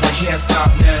now. Cause I can't stop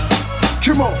now.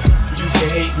 Come on. You can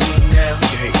hate me now. You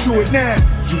can hate me Do it now.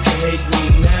 You can hate me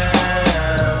now.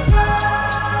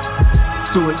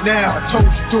 Do it now. I told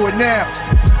you, do it now.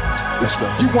 Let's go.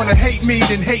 You wanna hate me,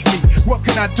 then hate me. What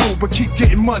can I do but keep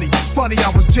getting money? Funny,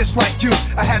 I was just like you.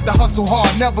 I had to hustle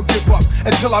hard, never give up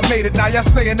until I made it. Now y'all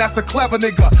saying that's a clever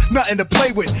nigga, nothing to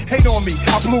play with. Hate on me,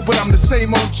 I blew, but I'm the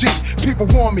same OG. People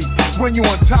warn me, when you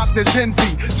on top, there's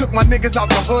envy. Took my niggas out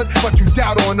the hood, but you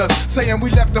doubt on us. Saying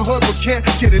we left the hood, but can't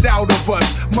get it out of us.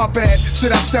 My bad,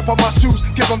 should I step on my shoes,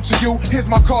 give them to you? Here's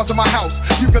my cars in my house,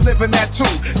 you can live in that too.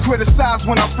 Criticize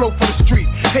when I flow for the street.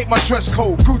 Hate my dress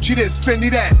code, Gucci this, Fendi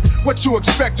that. What you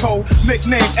expect, ho?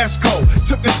 Nickname Esco.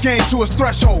 Took this game to its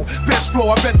threshold. Best flow,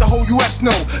 I bet the whole US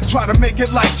know. Try to make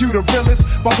it like you the realest,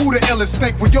 but who the illest?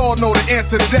 Think we all know the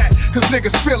answer to that, cause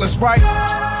niggas feel us, right? You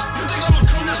think I'ma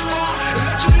come this far and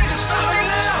let you niggas stop me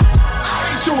now?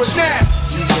 Do it now.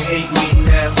 You can hate me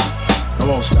now.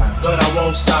 I won't stop. But I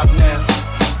won't stop now.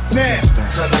 Now.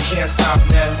 Cause I can't stop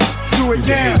now. Do it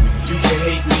now. You can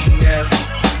hate me now.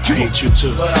 I hate you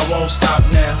too. But I won't stop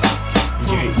now. You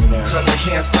can hate me now. Cause I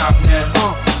can't stop now.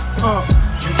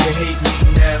 You can hate me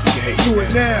now. You can hate me Do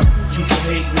it now. You can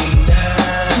hate me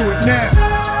now. Do it now.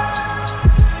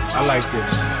 I like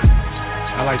this.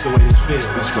 I like the way this feels.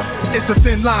 Let's go. It's a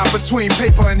thin line between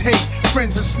paper and hate.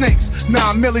 Friends and snakes,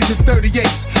 9 millies and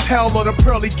 38s. Hell or the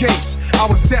pearly gates. I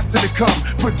was destined to come,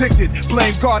 predicted.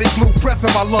 Blame God, he blew breath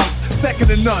in my lungs. Second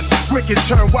to none. Wicked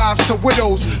turn wives to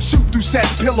widows. Shoot through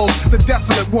satin pillows, the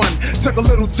desolate one. Took a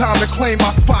little time to claim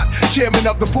my spot. Chairman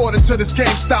of the board until this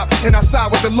game stopped. And I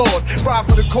side with the Lord. Ride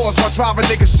for the cause while driving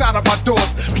niggas shot at my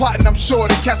doors. Plotting, I'm sure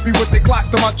they catch me with their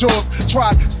Glocks to my jaws.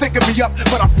 Tried sticking me up,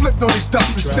 but I flipped on these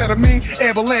ducks. Instead of me,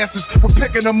 ambulances were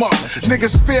picking them up.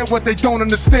 Niggas fear what they don't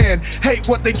understand. Hate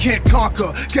what they can't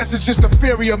conquer. Guess it's just the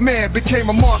fury of man. Became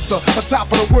a monster, on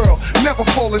top of the world. Never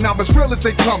falling, I'm as real as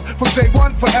they come. From day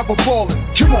one, forever balling.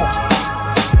 Come on.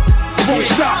 It won't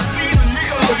stop.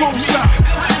 It won't stop.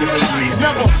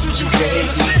 Never. You can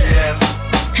hate me now.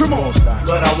 Come on.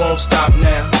 But I won't stop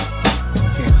now.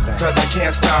 Cause I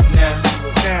can't stop now.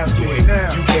 Now, do it now.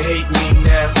 You can hate me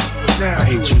now. Now, I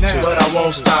hate you too. But I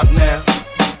won't stop now.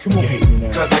 Come on. You can hate me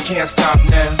now. Cause I can't stop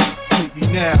now. Hate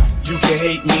me now. You can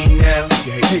hate me now.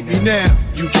 You can Hate me now.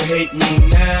 You can hate me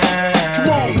now. Come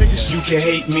on, niggas. You can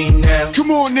hate me now.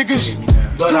 Come on, niggas.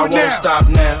 But Do I it won't now. stop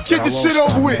now. Get this shit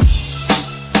over with.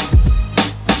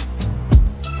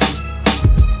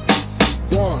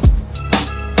 1,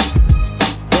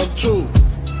 2.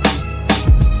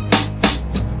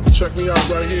 Check me out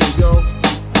right here, yo.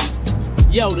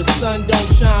 Yo, the sun don't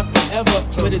shine forever,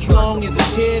 but as long as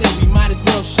it's here, then we might as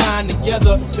well shine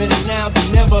together. Better now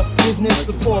than never, business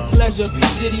before pleasure. P.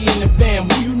 Diddy and the fam,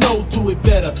 who you know do it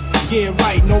better. Get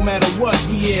right, no matter what,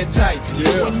 be airtight.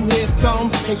 So when you hear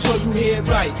something, make sure you hear it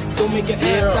right. Don't make an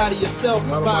ass out of yourself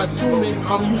by assuming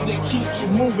my music keeps you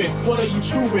moving. What are you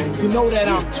proving? You know that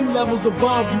I'm 2 levels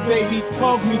above you, baby.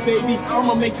 Love me, baby.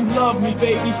 I'ma make you love me,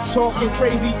 baby. Talking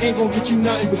crazy ain't gonna get you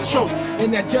nothing but choke.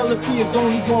 And that jealousy is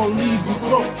only gonna leave you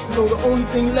broke. So the only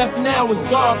thing left now is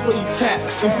God for these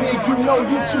cats. And big, you know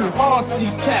you too hard for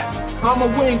these cats. I'ma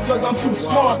win cause I'm too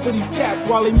smart for these cats.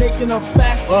 While they making up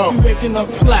facts, you making up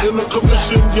plaques. In the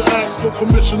commission, you ask for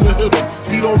permission to hit him.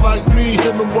 He don't like me,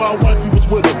 hit him while wifey was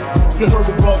with him. You heard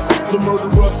of us, the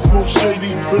murderers, most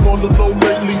shady. Been on the low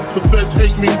lately, the feds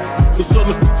hate me. The sun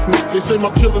is they say my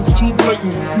killing's too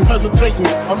blatant. You hesitating,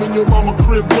 I'm in your mama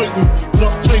crib waiting.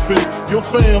 Duct taping, your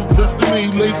fam, destiny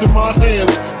lays in my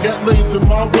hands. Gat lays ace in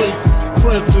my waist.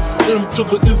 Francis, M to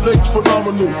the is H,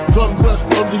 phenomenal. Gun rest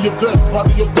under your vest, by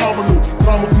the abdominal.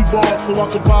 Rhyme a few bars so I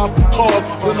can buy a few cars.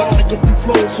 Then I kick a few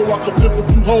flows so I can pimp a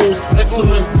few hoes.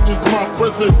 Excellence is my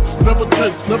presence. Never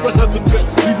tense, never hesitate.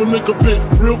 Leave a nigga bit,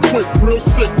 real quick, real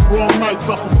sick. Wrong nights,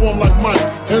 I perform like Mike.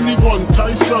 Anyone,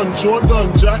 Tyson,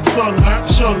 Jordan, Jackson,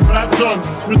 action, back guns,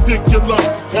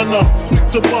 ridiculous. And I'm quick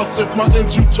to bust if my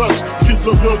ends you touch. Kids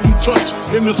or girl you touch.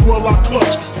 In this world I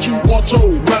clutch. Q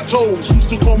Auto, Matos, used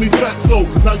to call me Fatso.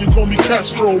 Now you call me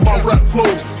Castro. My rap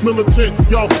flows militant.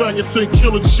 Y'all faggots ain't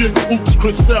killing shit. Oops,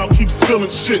 Cristal keeps spilling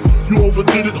shit. You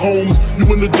overdid it, Holmes. You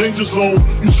in the danger zone.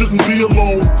 You shouldn't be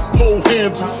alone. Hold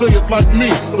hands and say it like me.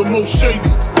 The most shady.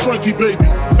 Frankie baby,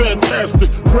 fantastic,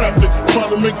 graphic,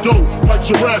 trying to make dough like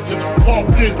Jurassic. Park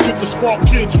did with the spark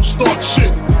kids who start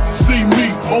shit. See me,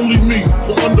 only me,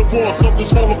 the underboss of this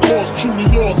Holocaust. Truly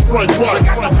yours, Frank White. We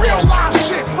got the real live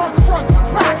shit from front to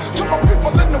back. To my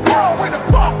people in the world, where the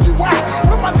fuck you at?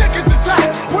 Where my niggas is at?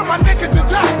 Where my niggas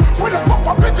is at? Where the fuck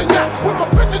my bitches at? Where my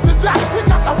bitches is at? We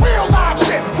got the real live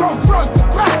shit from front to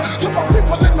back. To my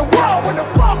people in the world, where the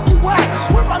fuck you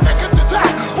at? Where my niggas is at?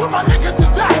 Where my niggas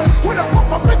is at? Where the fuck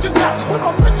my bitches at? Where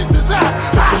my bitches is at?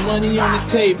 Put your money on the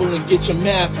table and get your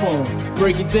math on.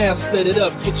 Break it down, split it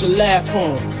up, get your laugh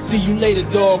on. See you later,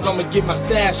 dog, I'ma get my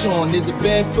stash on. There's a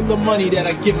bag full of money that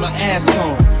I get my ass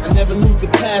on. I never lose the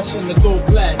passion to go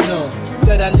platinum.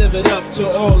 Said I live it up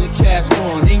till all the cash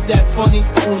gone. Ain't that funny?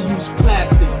 Only use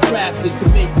plastic, crafted to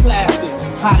make classics.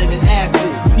 Hotter than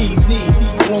acid, PD,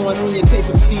 blowing on your tape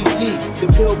of CD. The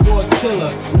Billboard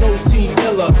killer, no team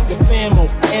iller. The famo,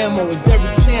 ammo is every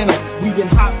channel. We been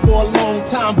hot for a long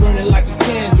time, burning like a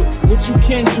candle. What you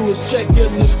can do is check your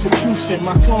distribution.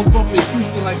 My songs bump in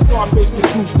Houston like Scarface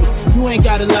produced them. You ain't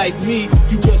got it like me,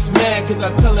 you just mad cause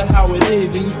I tell her how it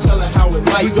is and you tell her how it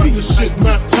might be. We got the shit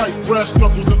map tight, brass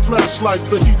knuckles and flashlights.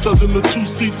 The heaters and the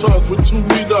two-seaters with 2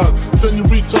 meters.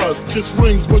 Senoritas, kiss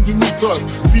rings when you meet us.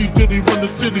 P. Diddy run the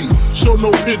city, show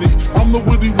no pity. I'm the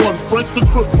witty one, Frank the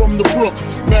crook from the brook.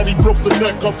 Maddie broke the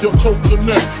neck off your coke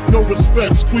connect. No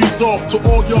respect, squeeze off to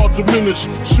all y'all diminish.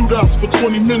 Shootouts for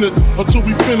 20 minutes until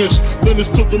we finish. Then it's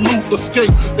to the loot,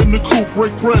 escape in the coupe,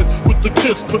 break bread with the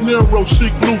kiss. Panero,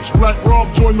 chic loots, Black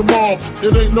Rob join the mob.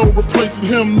 It ain't no replacing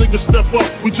him, niggas step up.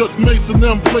 We just macing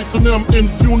them, placing them in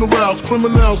funerals.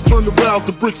 Criminals turn the vows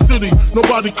to Brick City.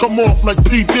 Nobody come off like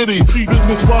P. Diddy.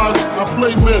 Business wise, I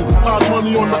play men. Hide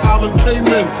money on the island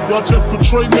Cayman. Y'all just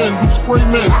betray men, you spray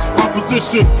men.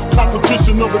 Opposition,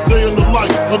 competition of the day in the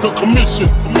life of the commission.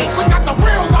 We got the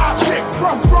real live shit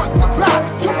from front to back.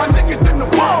 To my niggas in the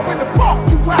world, where the fuck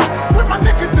you at? Where my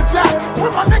niggas is at?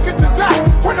 Where my niggas is at?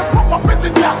 Where the fuck my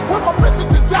bitches at? Where my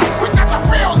bitches is at? We got the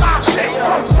real live shit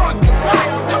from front to back.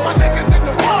 To my niggas in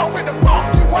the world, where the fuck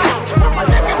you at? Where my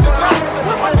niggas is at?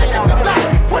 Where my niggas is at?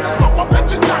 Where the fuck my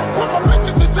bitches at? Where my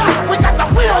bitches is at? We got the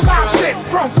real live shit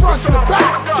from front to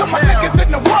back. To my niggas in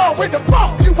the world, where the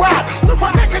fuck you at? Where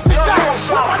my niggas is at?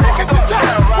 Where my niggas is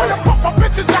at? Where the fuck my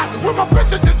bitches at? Where my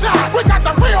bitches is at? We got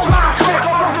the real live shit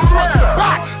from front to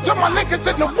back. To my niggas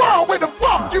in the world, where the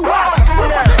fuck you at? Where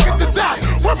my niggas is at?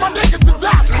 Where my niggas is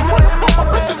at? Where the fuck my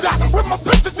bitches at? Where my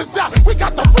bitches is at? We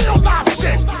got the real live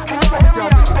shit.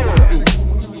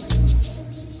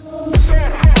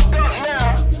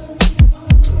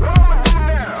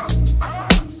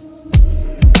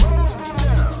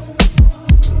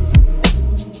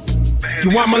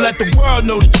 You I'ma let the world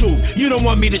know the truth. You don't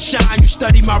want me to shine, you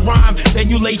study my rhyme, then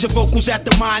you laser vocals at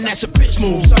the mind. That's a bitch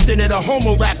move, something that a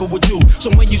homo rapper would do. So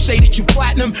when you say that you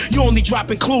platinum, you only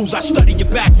dropping clues. I study your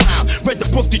background, read the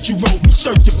book that you wrote,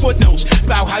 research your footnotes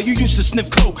about how you used to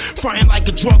sniff coke, fronting like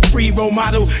a drug-free role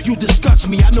model. You disgust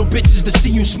me. I know bitches that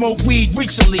see you smoke weed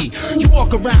recently. You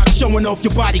walk around showing off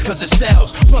your body cause it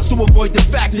sells, plus to avoid the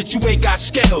fact that you ain't got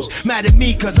scales. Mad at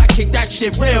me cause I kick that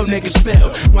shit real niggas spell.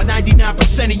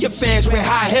 199% of your fans wear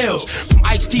high heels. From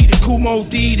Ice-T to Kumo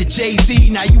D to Jay-Z.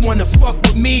 Now you wanna fuck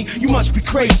with me? You must be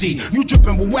crazy. You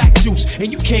dripping with whack juice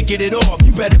and you can't get it off.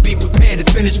 You better be prepared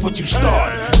to finish what you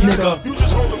start, nigga. You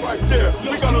just hold it right there.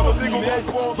 We got other legal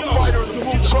road the fighters, the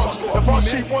move trucks. If I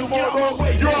see one more of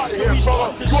those, you're out of here,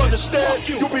 fella. You understand?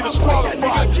 You'll be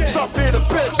disqualified. Stop being a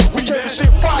bitch. We can't see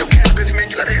a fight. You can't bitch, man.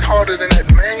 You gotta hit harder than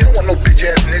that, man. You don't want no bitch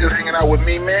ass niggas hanging out with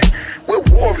me, man. We're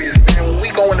warriors, man. When we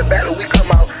go into battle, we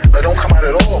come out a it don't come out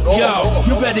at all. Yo,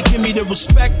 you better give me the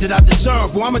respect that I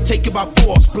deserve, or I'ma take you by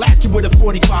force, blast you with a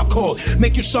 45 cord,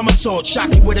 make you somersault,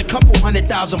 shock you with a couple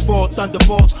 100,000 volt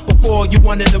thunderbolts. Before you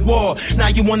wanted the war, now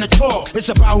you wanna talk. It's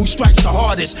about who strikes the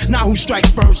hardest, not who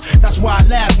strikes first. That's why I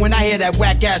laugh when I hear that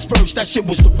whack ass verse. That shit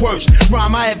was the worst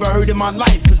rhyme I ever heard in my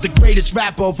life, cause the greatest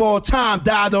rapper of all time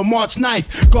died on March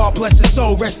 9th. God bless his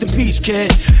soul, rest in peace,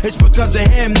 kid. It's because of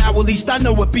him, now at least I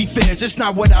know what beef is. It's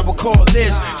not what I would call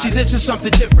this. See, this is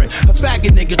something different. A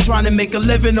faggot nigga trying to make a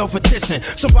living off of dissing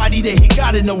somebody that he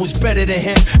gotta know is better than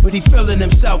him, but he feeling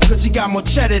himself cause he got more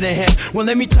cheddar than him. Well,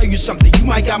 let me tell you something, you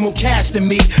might got more cash than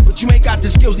me, but you ain't got the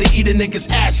skills to eat a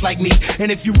nigga's ass like me.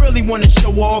 And if you really wanna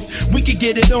show off, we could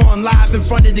get it on live in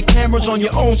front of the cameras on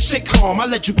your own sitcom. I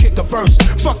let you kick a verse,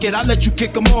 fuck it, I let you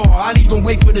kick them all. I'd even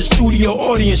wait for the studio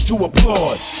audience to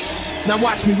applaud. Now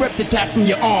watch me rip the tap from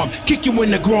your arm, kick you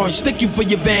in the groin, stick you for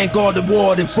your Vanguard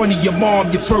award in front of your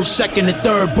mom, your first, second, and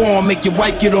third born. Make your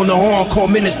wife get on the horn, call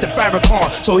Minister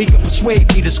Farrakhan so he can persuade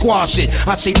me to squash it.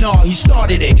 I say nah, he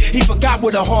started it. He forgot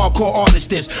what a hardcore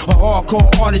artist is. A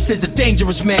hardcore artist is a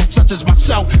dangerous man, such as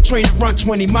myself, trained to run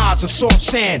 20 miles of soft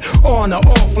sand, on or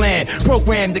off land,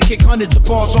 programmed to kick hundreds of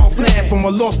bars off land from a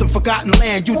lost and forgotten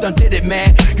land. You done did it,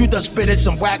 man. You done spit it,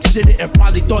 some whack shit it, and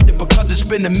probably thought that because it's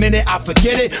been a minute I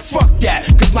forget it. Fuck that,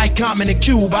 cause like Common and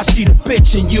Cube, I see the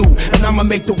bitch in you, and I'ma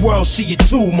make the world see it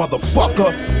too,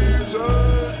 motherfucker. Ladies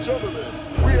and gentlemen,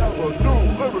 we have a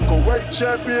new lyrical weight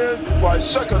champion by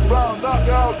second round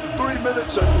knockout, 3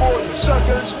 minutes and 40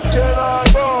 seconds. Can I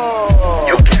go?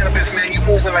 Yo, Cannabis, man, you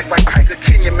moving like my Piker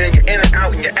Kenya, man. You're in and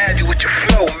out and you're agile with your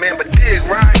flow, man. But dig,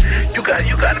 right? You got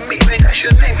to meet, man. That's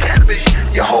your name, Cannabis.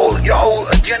 Your whole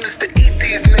agenda's to eat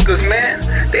these niggas, man.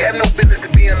 They have no business to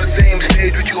be on the same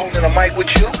stage with you, holding a mic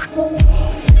with you.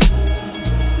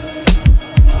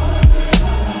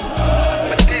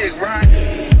 But dig, right?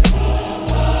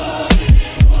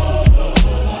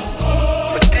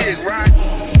 But dig, right?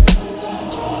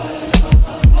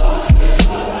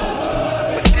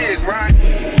 But dig, right?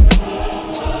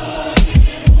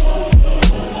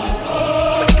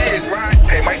 But dig, right?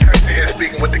 Hey, Mike Tyson here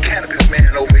speaking with the Cannabis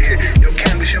man over here. Yo,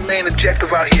 Cannabis, your main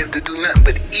objective out here is to do nothing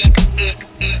but eat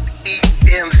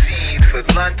them seeds for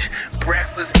lunch,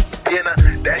 breakfast, dinner.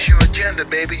 That's your agenda,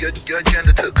 baby. Your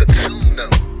agenda to consume them.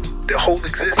 Their whole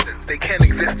existence. They can't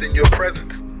exist in your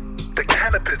presence. The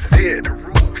Cannabis is here to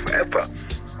rule forever.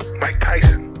 Mike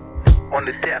Tyson on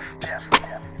the death.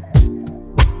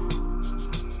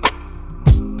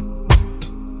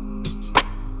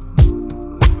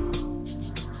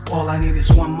 All I need is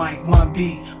one mic, one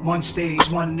beat, one stage,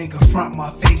 one nigga front, my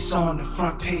face on the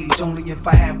front page. Only if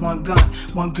I had one gun,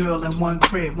 one girl and one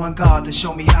crib, one God to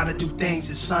show me how to do things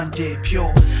his son did.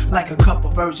 Pure, like a cup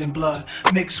of virgin blood,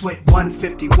 mixed with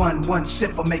 151, one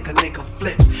sip will make a nigga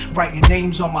flip. Writing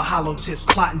names on my hollow tips,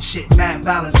 plotting shit, mad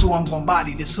balance, who I'm gon'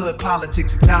 body. This hood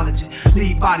politics, acknowledge it.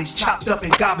 Leave bodies chopped up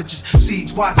in garbages.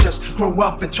 Seeds watch us, grow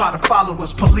up and try to follow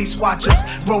us. Police watch us,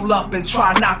 roll up and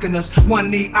try knocking us. One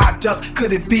knee I duck,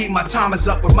 could it be my time is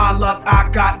up? With my luck I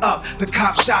got up, the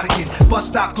cop shot again. Bus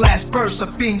stop glass bursts, a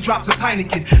fiend drops his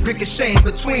Heineken. Ricocheting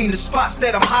between the spots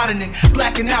that I'm hiding in.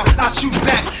 Blacking out, I shoot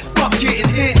back, fuck getting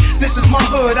hit. This is my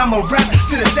hood, I'm a rap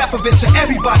to the death of it. To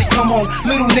everybody come on,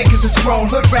 little niggas is grown.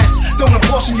 Hood rats, don't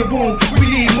abortion your wound. We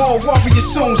need more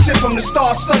warriors soon. Sent from the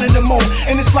stars, sun and the moon.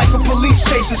 And it's like a police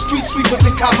chasing street sweepers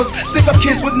and coppers. Stick up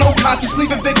kids with no conscience,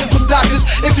 leaving victims with doctors.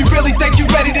 If you really think you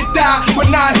ready to die with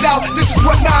nines out, this is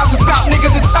what nines is about, nigga.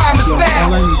 The time is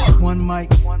now. All I need is one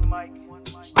mic.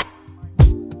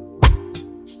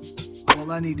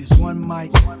 All I need is one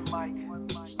mic. That's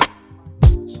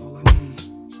all I need.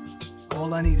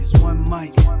 All I need is one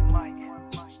mic.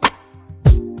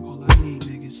 All I need,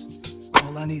 niggas.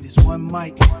 All I need is one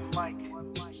mic.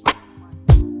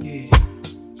 Yeah.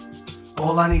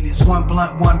 All I need is one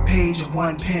blunt, one page, and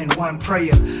one pen, one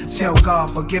prayer. Tell God,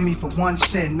 forgive me for one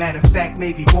sin. Matter of fact,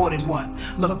 maybe more than one.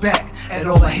 Look back at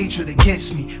all the hatred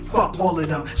against me. Fuck all of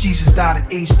them. Jesus died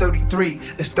at age 33.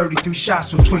 That's 33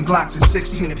 shots from twin Glocks and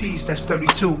 16 apiece. That's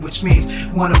 32, which means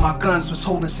one of my guns was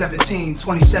holding 17.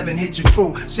 27 hit your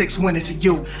crew, 6 went into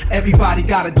you. Everybody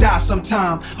gotta die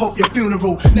sometime. Hope your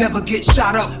funeral never gets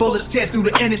shot up. Bullets tear through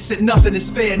the innocent, nothing is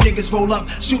fair. Niggas roll up,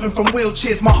 shooting from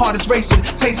wheelchairs. My heart is racing,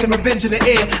 tasting revenge in the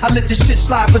air. I let this shit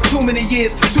slide for too many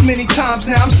years, too many times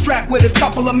now. I'm strapped with a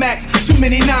couple of Macs, too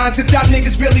many nines. If y'all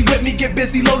niggas really with me, get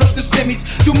busy, load up the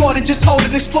semis. Do more than just hold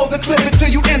it, explode the clip until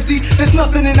you empty. There's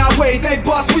nothing in our way, they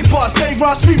bust, we bust, they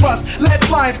rust, we rust. Let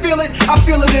fly and feel it, I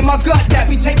feel it in my gut that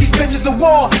we take these bitches to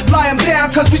war. Lie them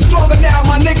down, cause we stronger now,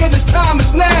 my nigga, the time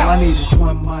is now. All I need is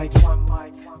one mic.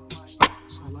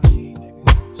 That's all I need, nigga,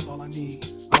 that's all I need.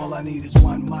 All I need is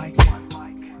one mic.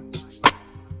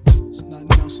 There's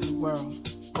nothing else in the world.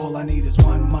 All I need is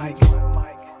one mic.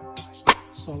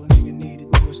 That's all a nigga need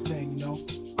to do his thing, you know.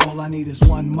 All I need is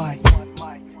one mic.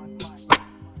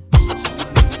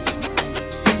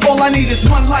 All I need is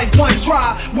one life, one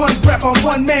try, one breath, I'm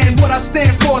one man. What I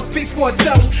stand for speaks for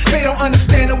itself. They don't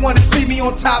understand and wanna see me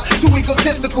on top. Too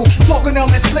egotistical, talking all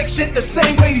that slick shit the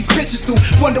same way these bitches do.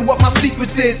 Wonder what my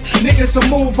secrets is. Niggas will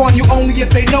move on you only if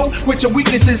they know what your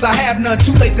weaknesses. I have none.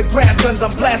 Too late to grab guns,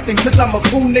 I'm blasting cause I'm a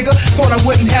cool nigga. Thought I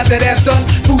wouldn't have that ass done.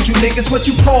 Food you niggas, what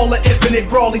you call an infinite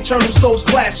brawl, eternal souls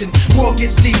clashing. War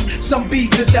gets deep, some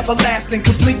beef is everlasting,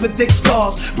 complete with thick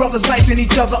scars. Brothers knifing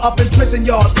each other up in prison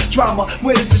yards. Drama,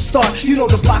 where does it start? You know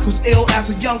the block was ill as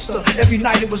a youngster. Every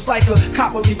night it was like a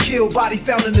cop would get killed, body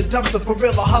found in the dumpster. For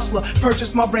real, a hustler,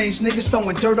 purchased my range. Niggas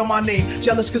throwing dirt on my name.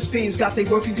 Jealous cause fiends got they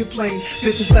work and complain.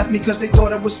 Bitches left me cause they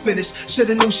thought I was finished.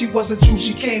 Shoulda knew she wasn't true.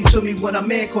 She came to me when a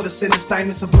man caught a sentence.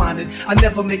 Diamonds are blinded. I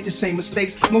never make the same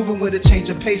mistakes. Moving with a change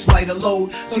of pace, lighter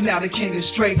load. See now the king is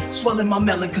straight. Swelling my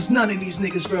melon cause none of these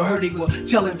niggas real hurting. Were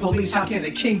telling police how can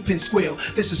a kingpin squeal.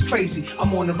 This is crazy.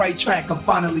 I'm on the right track. I'm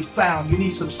finally found. You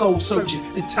need some soul searching.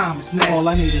 The time is now. All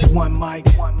I need is one mic.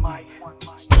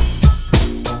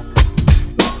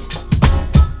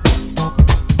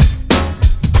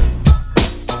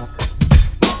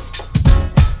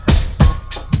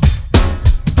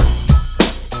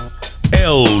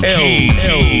 L.G.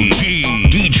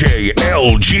 DJ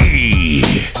L.G.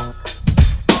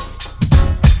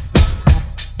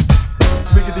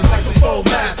 Miggity microphone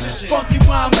mass, funky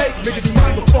rhyme make miggity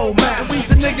microphone mass. And we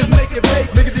the niggas make it make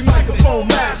miggity microphone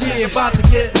mass. Yeah, about to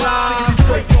get live,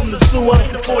 straight from the sewer,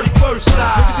 the 41st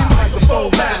side. Miggity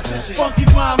microphone mass, funky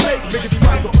rhyme make miggity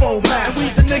microphone mass. And we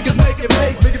the niggas make it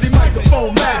make miggity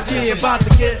microphone mass. Yeah, about to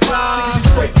get live,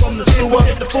 straight from the sewer,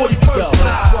 the 41st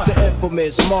side. The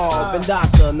infamous Marv and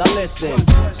Dasa, now listen.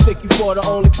 Stick you for the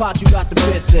only pot you got the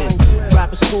piss in.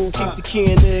 Rapper school, keep the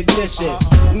key in the ignition.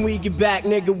 When we get back,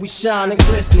 nigga, we shine and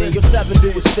glistening. Your 7 do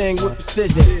his thing with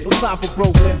precision. No time for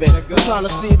broke living. I'm trying to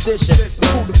see addition. The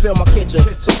food to fill my kitchen.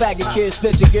 Some faggot kids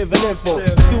snitching, giving info.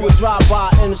 Do a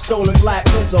drive-by in a stolen black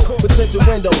Pinto. With tinted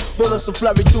window, bullets will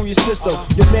flurry through your system.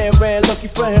 Your man ran lucky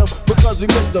for him because we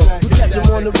missed him. We catch him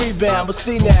on the rebound, but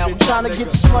see now, I'm trying to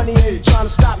get this money and you trying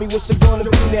to stop me. What's it gonna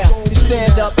be now? You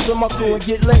stand up to my crew and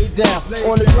get laid down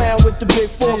on the ground with the big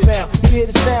 4-pound. You hear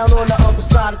the sound on the other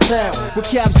side of town where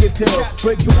cabs get peeled.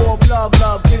 Break you off, love,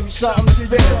 give you something to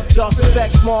feel. Lost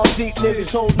effect, small, deep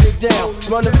niggas holding it down.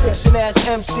 Running fiction ass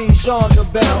MC, genre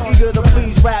bound. Eager to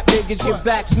please rap niggas, get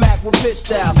back smacked with bitch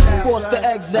style. Forced to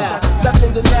exile, left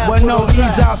in the lab. Well, no,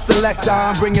 ease off, selector,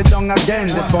 I'm bring it down again.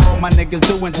 This for all my niggas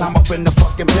doing time up in the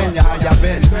fucking pen. Yeah, how y'all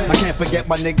been? I can't forget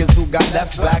my niggas who got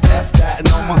left back, F that. And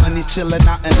all my honeys chillin'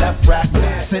 out in left rack.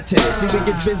 City, see we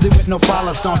get busy with no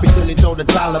follow. Stompy till he throw the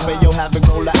towel away. Yo, have it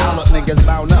roll the outlet, niggas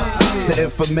bound up. It's the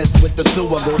infamous with the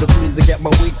sewer. Go to Queens and get my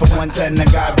weed from 110. The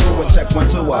guy blew and check 1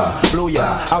 2 blew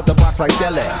ya out the box like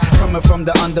Skelly. Coming from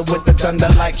the under with the thunder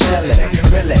like Shelly.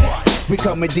 Really? We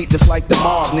coming deep just like the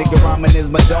mob. Nigga rhyming is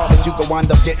my job, but you can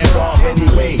wind up getting robbed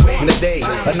anyway. In a day,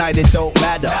 a night, it don't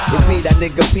matter. It's me, that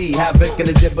nigga P, havoc and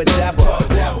a jibber jabber.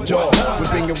 Jaw, we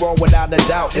bring it raw without a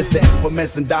doubt. It's the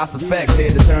infamous and DOS effects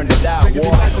here to turn it out.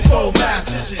 Miggity microphone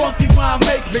mass, funky rhyme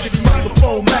make miggity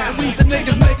microphone mass. We the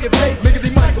niggas make it make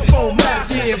miggity microphone mass.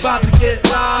 Yeah, about to get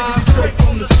live, straight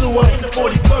from the sewer, the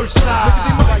 41st side.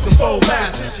 Miggity microphone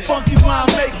mass, funky rhyme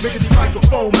make miggity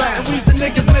microphone mass. And we the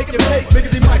niggas make it make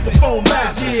miggity microphone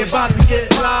mass. Yeah, about to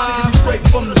get live, straight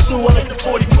from the sewer, the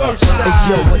 41st side.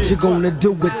 Hey yo, what you gonna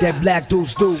do with that black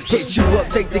deuce? Hit you up,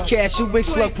 take the cash, you ain't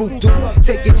slug proof, dude.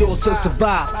 Taking yours to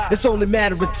survive, it's only a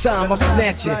matter of time. I'm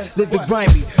snatching, living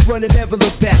grimy, running never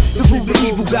look back. The root of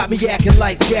evil got me acting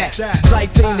like that.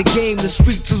 Life ain't a game, the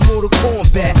streets is Mortal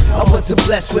Kombat. I wasn't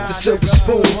blessed with the silver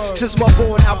spoon. Since my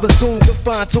born, I was doomed to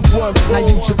find to one. I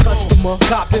use a customer,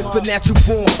 copping for natural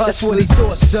born. That's what he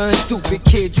thought, son. Stupid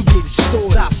kid, you get it stored.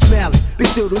 Stop smiling, they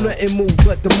still do nothing move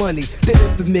but the money. The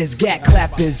infamous gat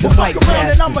clappers and white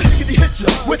around and I'ma hickety hit ya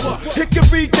with a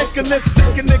hickory dickory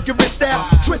sick and niggery style.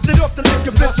 Twisted off the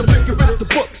liquor, so rigorous the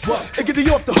books. Hickety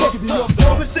off the hook.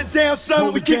 Hold sit down,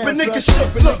 son. We keep a nigga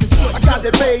shook. Look, I got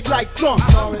that made like flunk.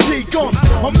 Fatigue on.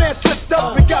 My man slipped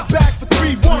up and got back for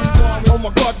 3-1. Oh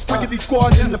my God, this quickity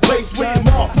squad in the place with them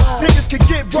all. Niggas can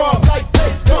get robbed like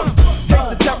bass guns. Taste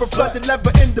the terror, flood the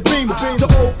lever in the beamer. The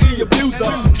OE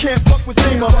abuser can't fuck with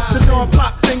Zima. The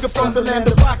non-pop singer from the land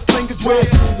of rock slingers. Where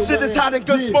shit is hot and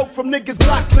good smoke from niggas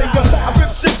Glock slinger. I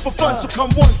rip shit for for fun, so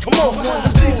come on.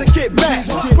 MCs and get mad,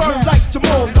 burn like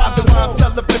Jamal. Pop the rhyme,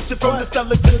 tell the fiction from the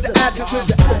cellar to the attic.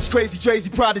 It's crazy,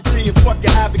 Drazy, Prodigy, and fucking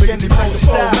Havoc, and they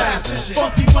microphone mass.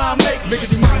 Funky rhyme make,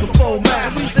 niggas microphone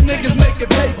mass. We the niggas make it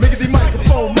big, niggas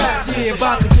microphone mass. He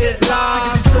about to get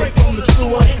live, straight from the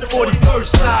sewer, 41st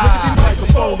side.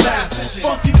 Microphone mass.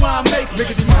 Funky rhyme make,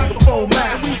 niggas microphone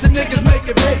mass. We the niggas make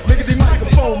it big, niggas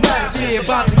microphone mass. He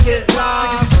about to get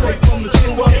live, straight from the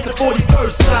sewer,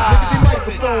 41st side.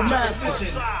 Microphone mass.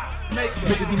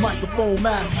 Niggas microphone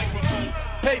mass.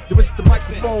 Hey, there is the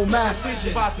microphone mass.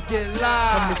 About to get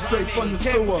live, coming straight from the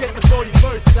sewer. Get the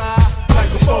 41st side.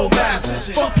 Microphone mass.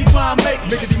 Funky rhyme make,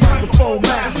 niggas microphone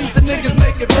mass. We the niggas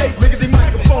make it big, niggas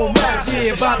microphone mass.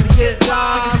 Yeah, about to get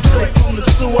live, straight from the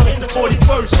sewer, the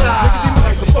 41st side.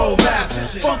 Microphone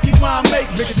mass. Funky rhyme make,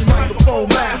 niggas microphone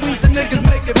mass. We the niggas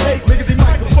make it big, niggas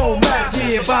microphone mass.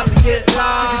 Yeah, about to get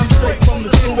live, straight from the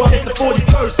sewer, the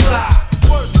 41st side.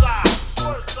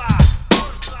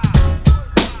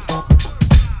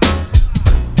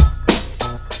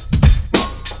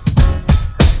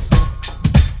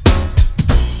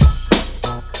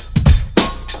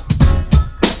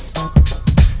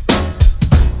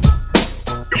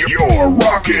 You're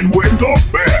rocking with the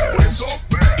best.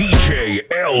 DJ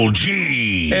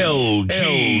L.G. L.G.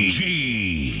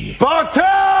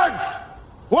 Spartans!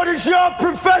 What is your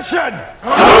profession?